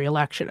Trump wins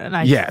re-election. And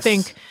I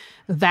think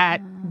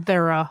that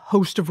there are a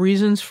host of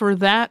reasons for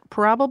that,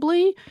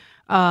 probably.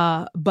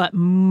 But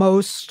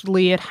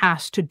mostly it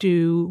has to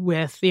do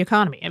with the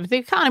economy. If the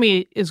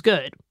economy is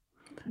good,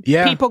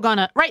 people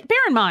bear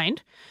in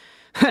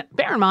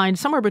mind,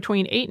 somewhere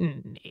between 8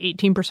 and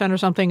 18% or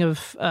something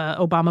of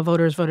Obama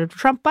voters voted for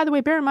Trump. By the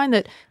way, bear in mind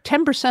that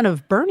 10%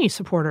 of Bernie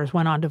supporters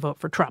went on to vote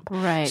for Trump.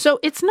 Right. So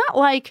it's not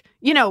like,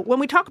 when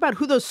we talk about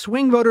who those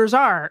swing voters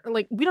are,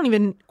 we don't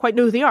even quite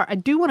know who they are. I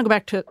do want to go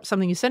back to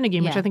something you said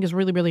again, which I think is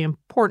really, really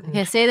important.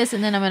 Okay, say this,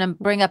 and then I'm going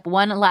to bring up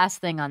one last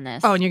thing on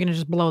this. Oh, and you're going to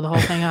just blow the whole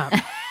thing up.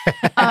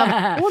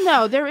 Well,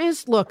 no, there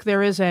is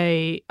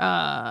a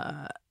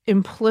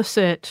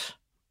implicit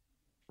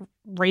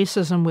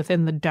racism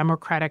within the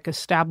Democratic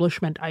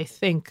establishment, I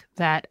think,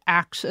 that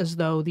acts as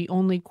though the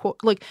only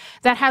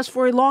that has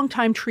for a long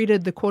time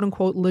treated the quote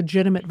unquote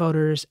legitimate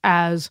voters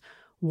as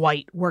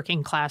white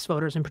working class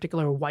voters, in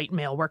particular white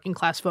male working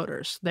class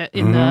voters. That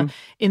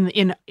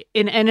in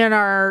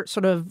our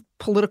sort of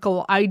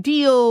political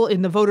ideal,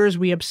 in the voters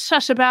we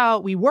obsess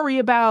about, we worry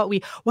about,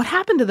 what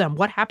happened to them?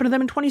 What happened to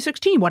them in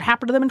 2016? What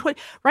happened to them in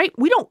right?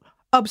 We don't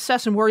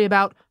obsess and worry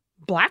about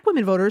Black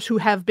women voters who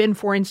have been,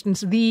 for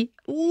instance, the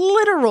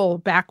literal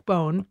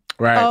backbone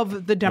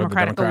of the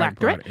Democratic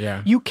electorate.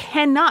 Party, You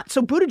cannot.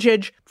 So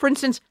Buttigieg, for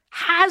instance,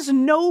 has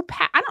no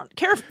I don't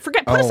care.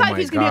 Put aside if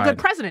he's going to be a good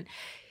president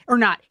or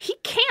not. He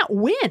can't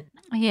win.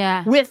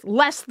 Yeah. With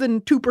less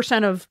than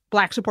 2% of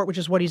Black support, which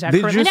is what he's at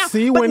currently now.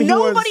 But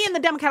nobody in the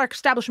Democratic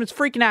establishment's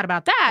freaking out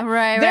about that.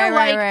 They're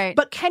like,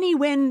 but can he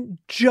win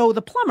Joe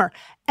the plumber?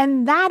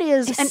 And that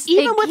is,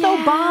 even with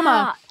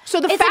Obama. So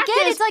the fact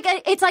is,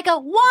 it's like a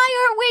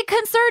why aren't we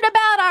concerned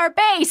about our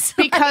base?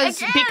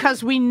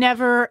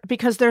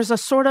 Because there's a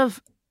sort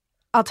of,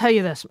 I'll tell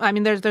you this. I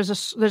mean,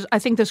 there's I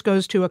think this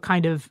goes to a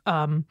kind of,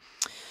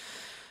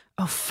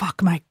 oh,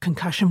 fuck my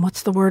concussion.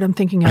 What's the word I'm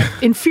thinking of?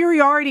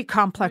 Inferiority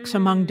complex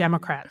among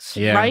Democrats,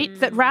 right?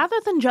 That rather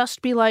than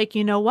just be like,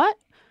 you know what?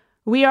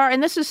 We are,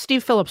 and this is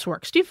Steve Phillips'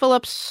 work. Steve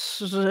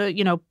Phillips is a,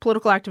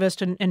 political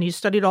activist, and he's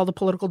studied all the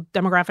political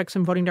demographics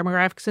and voting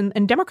demographics,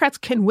 and Democrats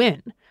can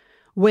win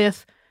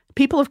with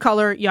people of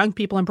color, young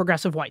people, and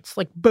progressive whites.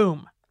 Like,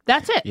 boom.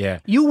 That's it. Yeah.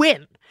 You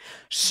win.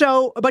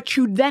 So, but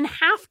you then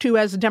have to,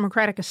 as a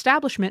Democratic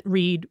establishment,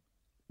 read,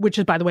 which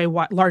is, by the way,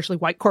 largely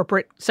white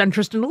corporate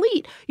centrist and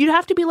elite, you'd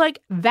have to be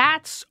like,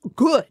 that's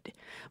good.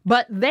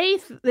 But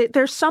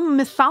there's some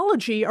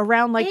mythology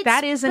around like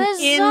that is an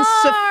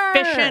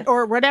insufficient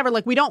or whatever.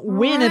 Like we don't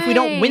win if we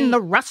don't win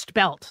the Rust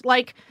Belt.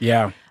 Like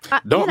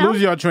don't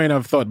lose your train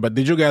of thought. But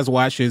did you guys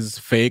watch his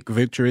fake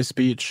victory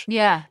speech?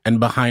 Yeah. And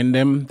behind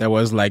him there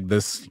was like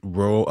this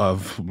row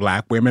of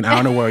Black women. I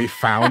don't know where he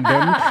found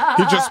them.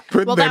 He just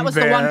put them there. Well, that was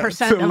the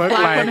 1% of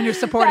Black women who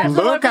supported him.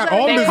 Look at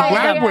all these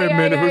Black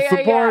women who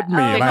support me.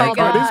 Like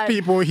are these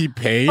people he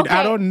paid? Okay.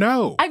 I don't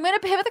know. I'm going to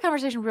pivot the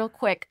conversation real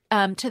quick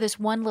to this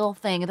one little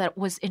thing that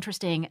was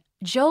interesting.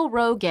 Joe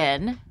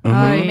Rogan, who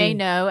you may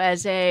know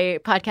as a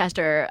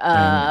podcaster,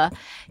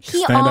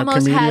 he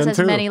almost has as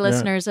many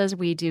listeners as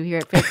we do here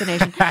at Faith the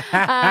Nation. He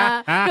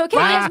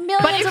has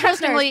millions but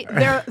interestingly, of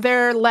listeners.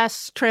 They're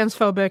less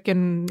transphobic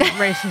and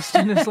racist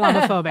and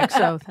Islamophobic.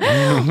 So,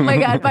 oh my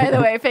God! By the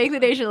way, Faith the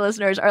Nation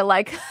listeners are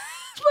like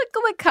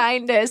the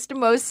kindest,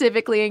 most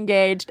civically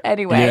engaged.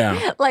 Anyway,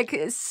 like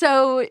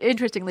so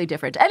interestingly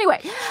different. Anyway,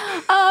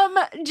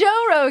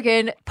 Joe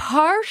Rogan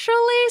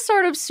partially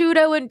sort of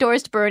pseudo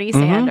endorsed Bernie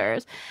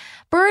Sanders.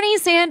 Bernie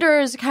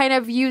Sanders kind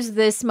of used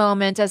this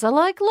moment as a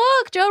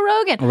look, Joe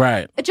Rogan.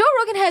 Right. Joe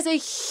Rogan has a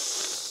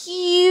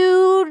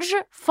huge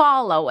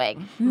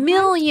following,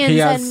 millions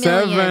and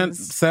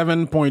millions.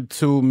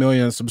 7.2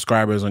 million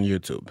subscribers on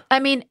YouTube. I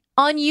mean,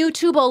 on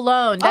YouTube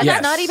alone.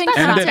 That's not even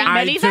counting.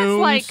 That's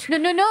like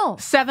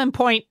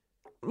 7.2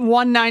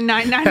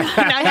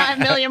 1999999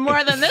 million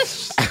more than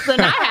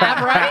I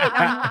have,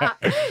 right?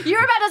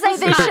 You're about to say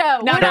this show.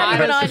 No, We're not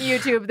even on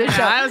YouTube. This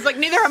show. I was like,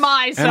 neither am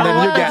I. So And then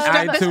you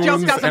get this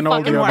joke iTunes doesn't and all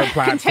fucking the other work.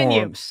 platforms.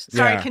 Continue.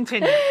 Sorry, Yeah.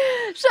 continue.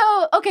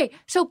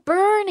 So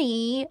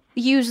Bernie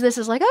used this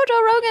as like, oh,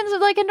 Joe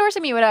Rogan's like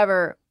endorsing me,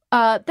 whatever.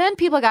 Then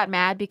people got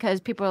mad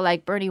because people were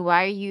like, Bernie,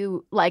 why are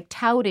you like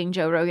touting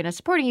Joe Rogan and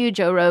supporting you?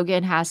 Joe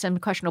Rogan has some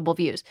questionable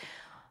views.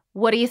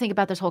 What do you think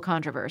about this whole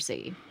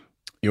controversy?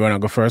 You want to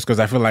go first? Because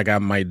I feel like I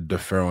might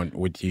defer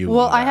with you.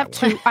 Well, I have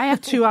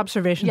two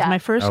observations. Yeah. My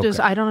first is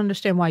I don't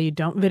understand why you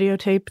don't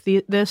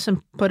videotape this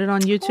and put it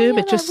on YouTube.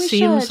 It just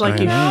seems like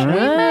you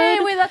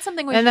should. That's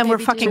something we and should then we're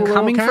maybe fucking do.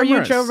 coming for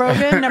you, cameras. Joe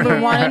Rogan, number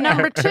one. And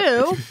number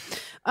two,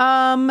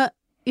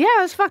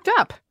 it's fucked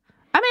up.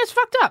 I mean, it's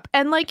fucked up.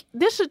 And like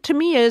this to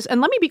me is,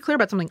 and let me be clear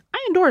about something.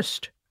 I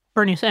endorsed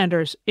Bernie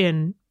Sanders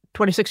in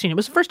 2016. It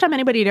was the first time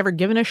anybody had ever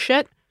given a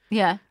shit.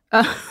 Yeah.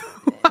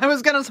 I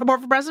was going to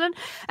support for president,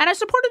 and I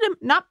supported him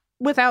not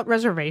without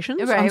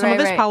reservations on some of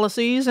his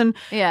policies and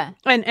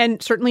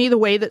certainly the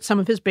way that some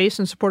of his base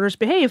and supporters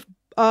behave.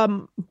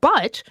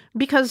 But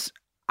because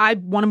I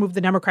want to move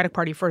the Democratic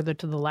Party further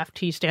to the left,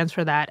 he stands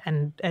for that,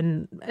 and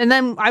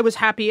then I was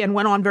happy and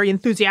went on very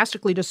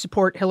enthusiastically to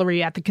support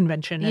Hillary at the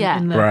convention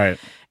in the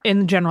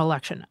general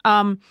election.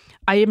 I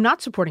am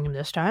not supporting him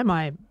this time.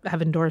 I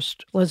have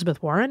endorsed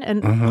Elizabeth Warren,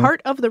 and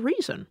part of the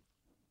reason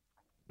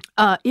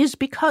is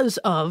because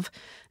of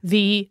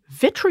the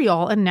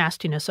vitriol and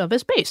nastiness of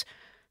his base.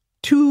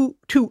 To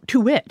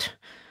wit,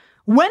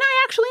 when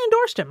I actually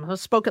endorsed him, I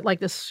spoke at like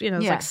this,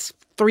 it's like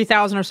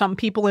 3,000 or something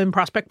people in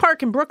Prospect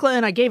Park in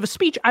Brooklyn. I gave a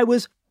speech. I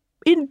was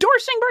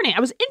endorsing Bernie. I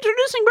was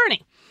introducing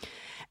Bernie.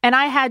 And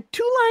I had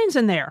 2 lines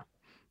in there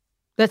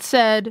that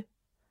said,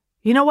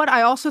 you know what?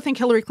 I also think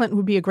Hillary Clinton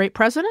would be a great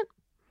president.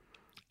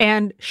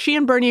 And she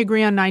and Bernie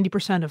agree on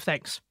 90% of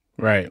things.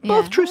 Right.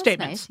 Both true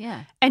statements. Nice.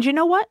 Yeah. And you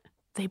know what?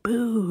 They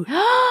booed.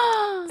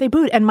 They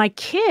booed. And my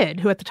kid,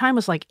 who at the time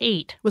was like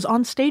 8, was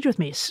on stage with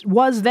me,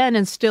 was then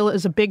and still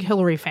is a big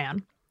Hillary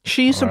fan.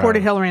 She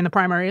supported Hillary in the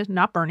primaries,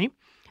 not Bernie.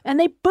 And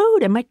they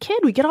booed. And my kid,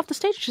 we get off the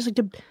stage. She's like,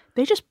 did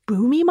they just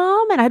boo me,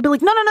 Mom? And I'd be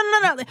like, no.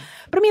 But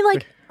I mean,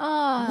 like,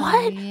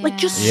 what? Yeah. Like,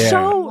 just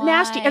so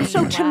nasty. And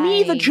so to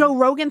me, the Joe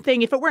Rogan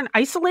thing, if it were an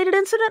isolated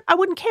incident, I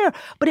wouldn't care.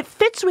 But it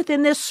fits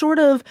within this sort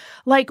of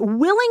like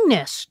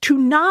willingness to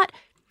not,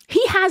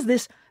 he has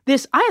this,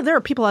 there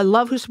are people I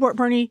love who support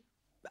Bernie,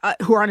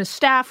 who are on his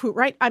staff,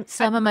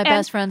 Some of my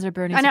best friends are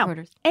Bernie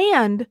supporters.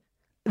 And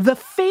the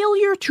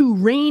failure to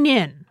rein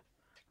in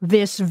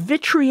this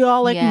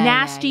vitriolic,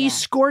 nasty,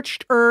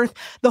 scorched earth,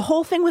 the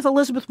whole thing with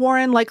Elizabeth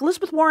Warren, like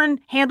Elizabeth Warren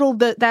handled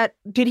that,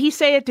 did he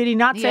say it? Did he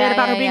not say it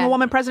about her being a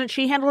woman president?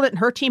 She handled it and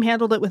her team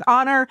handled it with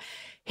honor.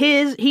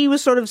 He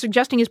was sort of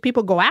suggesting his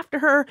people go after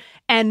her,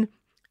 and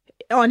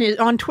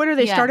on Twitter,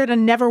 they started a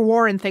Never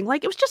Warren thing.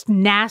 Like, it was just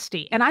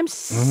nasty. And I'm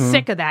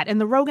sick of that. And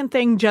the Rogan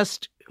thing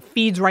just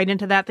feeds right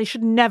into that. They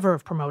should never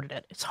have promoted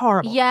it. It's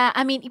horrible. Yeah,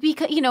 I mean,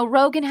 because,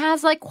 Rogan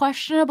has like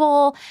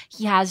questionable,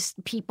 he has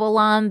people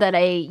on that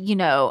I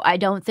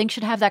don't think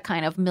should have that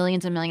kind of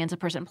millions and millions of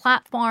person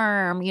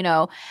platform.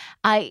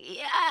 At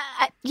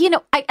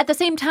the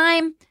same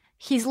time,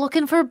 he's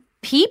looking for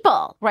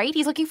people, right?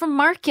 He's looking for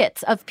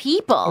markets of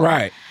people.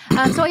 Right.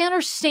 So I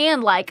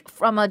understand, like,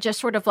 from a just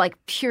sort of like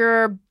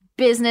pure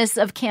business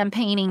of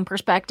campaigning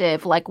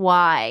perspective, like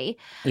why.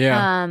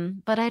 Yeah.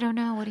 But I don't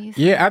know. What do you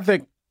think? Yeah,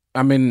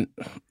 I mean,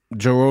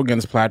 Joe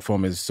Rogan's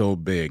platform is so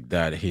big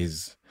that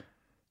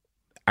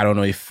I don't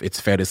know if it's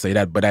fair to say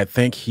that, but I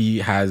think he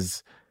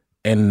has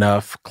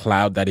enough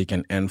clout that he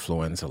can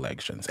influence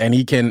elections. And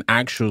he can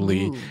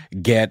actually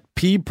get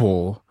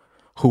people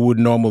who would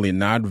normally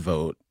not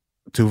vote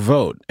to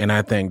vote. And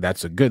I think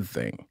that's a good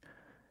thing.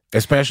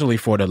 Especially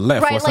for the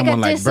left, right, or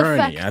someone like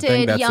Bernie. I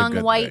think that's young a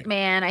good white thing.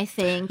 Man, I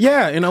think.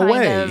 Yeah, in a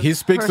way. He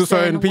speaks to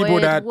certain people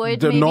that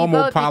the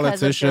normal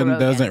politician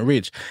doesn't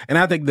reach. And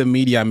I think the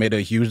media made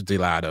a huge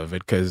deal out of it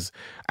because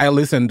I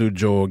listen to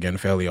Joe Rogan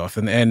fairly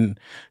often. And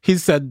he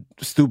said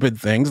stupid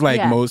things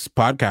like most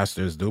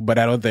podcasters do, but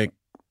I don't think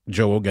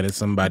Joe Rogan is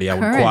somebody I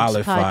would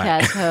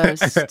qualify. Podcast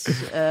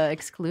host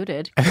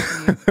excluded.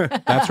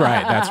 That's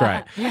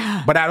right.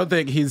 Yeah. But I don't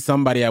think he's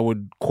somebody I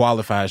would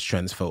qualify as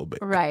transphobic.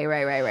 Right.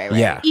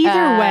 Yeah.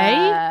 Either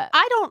way,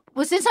 I don't.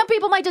 Well, since some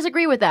people might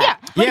disagree with that.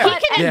 But he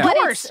can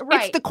endorse.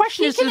 It's the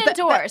question he can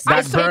endorse.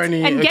 That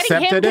Bernie and getting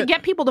him accepted to it?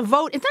 get people to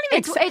vote. It's not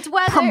even it's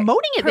whether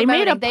promoting it. They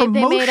made a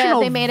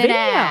promotional they made an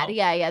ad.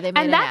 Yeah, they made an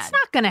ad. And that's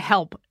not going to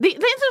help. The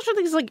interesting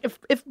thing is, like,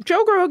 if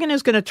Joe Rogan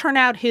is going to turn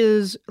out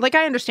his, like,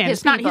 I understand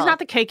he's not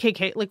the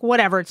KKK, like,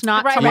 whatever. It's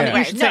not someone that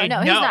you should say, no,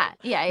 he's not.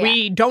 Yeah.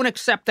 We don't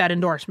accept that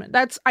endorsement.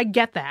 I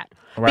get that.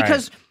 Right.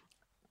 Because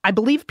I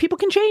believe people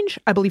can change.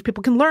 I believe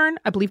people can learn.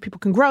 I believe people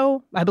can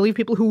grow. I believe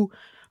people who,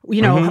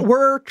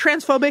 were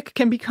transphobic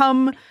can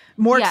become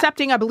more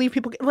accepting. I believe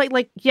people,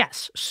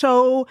 yes.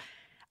 So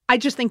I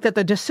just think that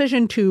the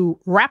decision to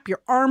wrap your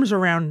arms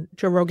around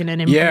Joe Rogan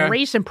and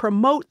embrace and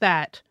promote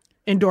that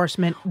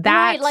endorsement,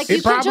 that's right, like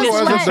you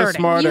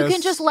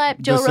can just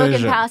let Joe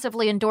Rogan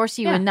passively endorse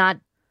you and not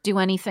do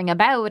anything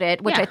about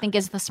it, which I think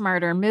is the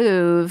smarter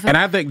move. And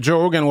I think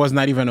Joe Rogan was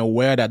not even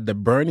aware that the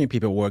Bernie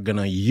people were going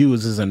to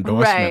use his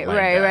endorsement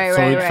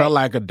So it felt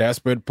like a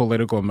desperate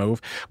political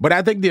move. But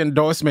I think the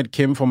endorsement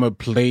came from a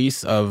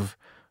place of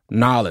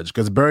knowledge,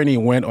 because Bernie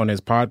went on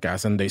his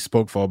podcast and they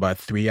spoke for about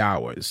 3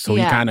 hours. So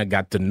he kind of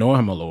got to know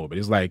him a little bit.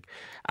 He's like,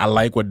 I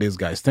like what this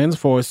guy stands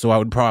for, so I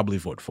would probably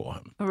vote for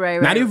him.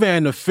 Not even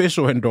an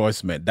official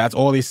endorsement. That's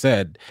all he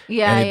said.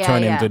 And it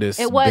turned into this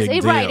big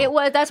deal. It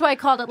was. That's why I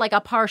called it like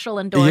a partial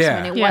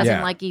endorsement. It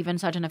wasn't like even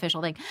such an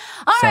official thing.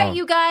 All right,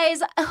 you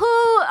guys,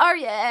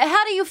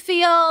 how do you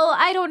feel?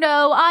 I don't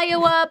know.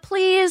 Iowa,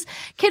 please,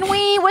 can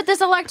we, with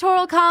this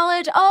electoral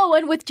college,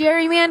 and with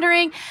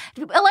gerrymandering,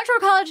 electoral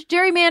college,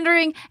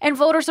 gerrymandering, and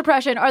voter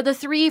suppression are the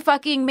 3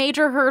 fucking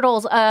major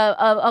hurdles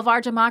of our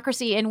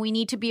democracy, and we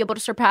need to be able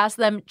to surpass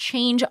them,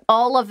 change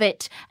all of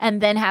it, and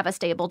then have a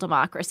stable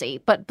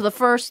democracy. But the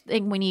first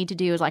thing we need to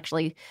do is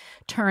actually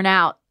turn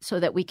out so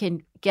that we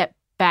can get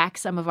back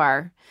some of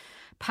our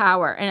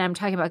power. And I'm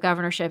talking about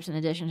governorships in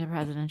addition to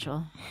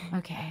presidential.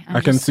 Okay.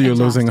 I can see you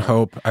losing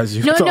hope as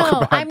you talk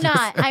about I'm this.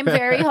 not. I'm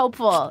very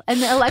hopeful.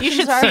 And the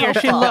elections are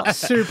hopeful. She looks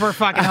super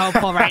fucking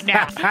hopeful right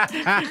now.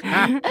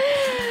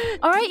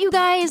 All right, you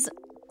guys.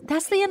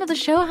 That's the end of the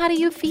show. How do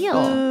you feel?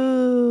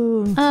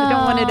 I don't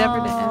want it ever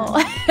to end.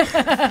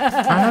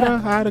 I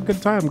had a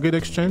good time. Good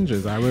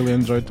exchanges. I really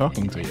enjoyed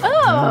talking to you.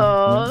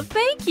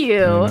 Thank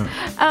you.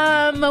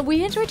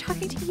 We enjoyed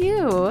talking to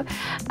you.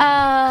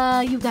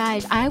 You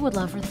guys, I would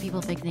love for the people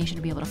of Fake Nation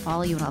to be able to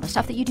follow you and all the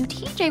stuff that you do.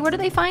 TJ, where do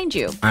they find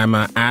you? I'm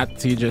at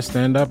TJ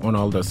Standup on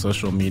all the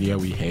social media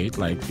we hate,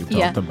 like you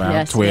talked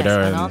about, Twitter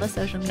and all the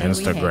social media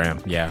Instagram.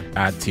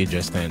 At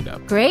TJ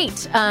Standup.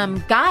 Great.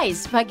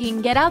 Guys,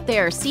 fucking get out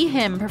there, see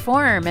him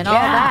perform and all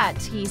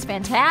that. He's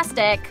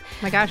fantastic.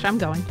 My gosh, I'm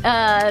going.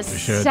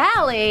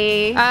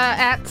 Sally.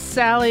 At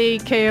Sally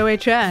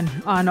KOHN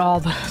on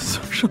all the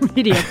social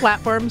media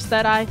platforms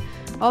that I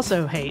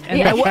also hate.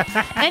 And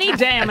any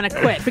day I'm going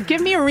to quit. But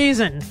give me a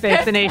reason,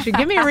 Faith the Nation.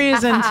 Give me a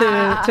reason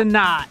to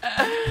not.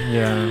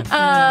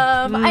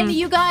 And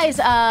you guys,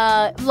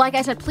 like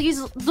I said,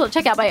 please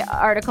check out my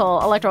article,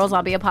 Electoral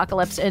Zombie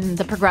Apocalypse in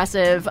the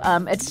Progressive.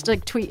 It's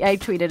like I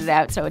tweeted it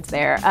out, so it's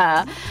there.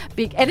 And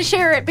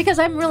share it because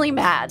I'm really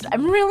mad.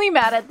 I'm really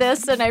mad at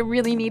this, and I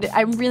really need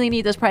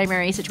this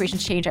primary situation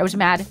to change. I was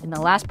mad in the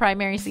last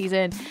primary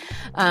season,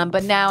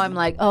 but now I'm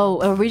like,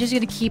 are we just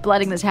going to keep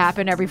letting this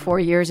happen every 4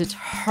 years? It's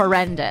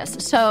horrendous.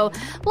 So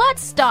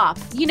let's stop.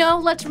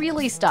 Let's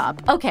really stop.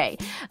 Okay.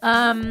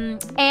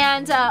 And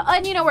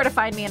you know where to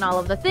find me and all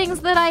of the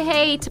things that I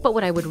hate. But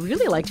what I would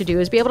really like to do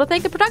is be able to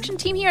thank the production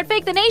team here at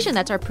Fake the Nation.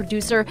 That's our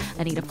producer,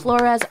 Anita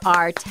Flores,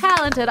 our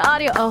talented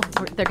audio.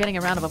 They're getting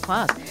a round of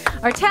applause.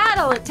 Our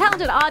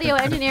talented audio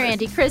engineer,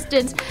 Andy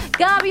Christens.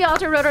 Gabi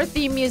Alter wrote our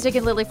theme music,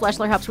 and Lily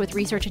Fleshler helps with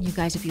research. And you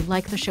guys, if you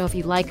like the show, if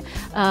you like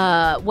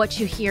what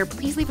you hear,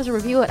 please leave us a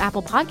review at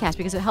Apple Podcasts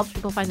because it helps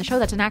people find the show.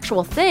 That's an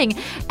actual thing.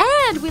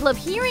 And we love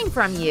hearing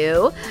from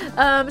you.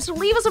 So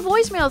leave us a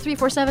voicemail,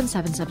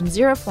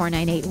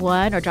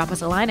 347-770-4981, or drop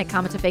us a line at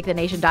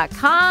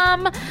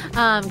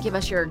comments@fakethenation.com. Give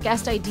us your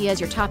guest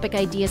ideas, your topic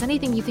ideas,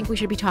 anything you think we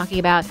should be talking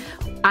about.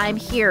 I'm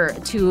here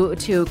to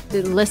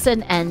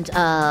listen and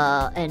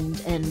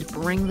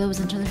bring those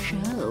into the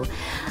show.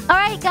 All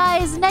right,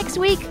 guys, next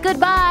week,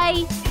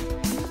 goodbye.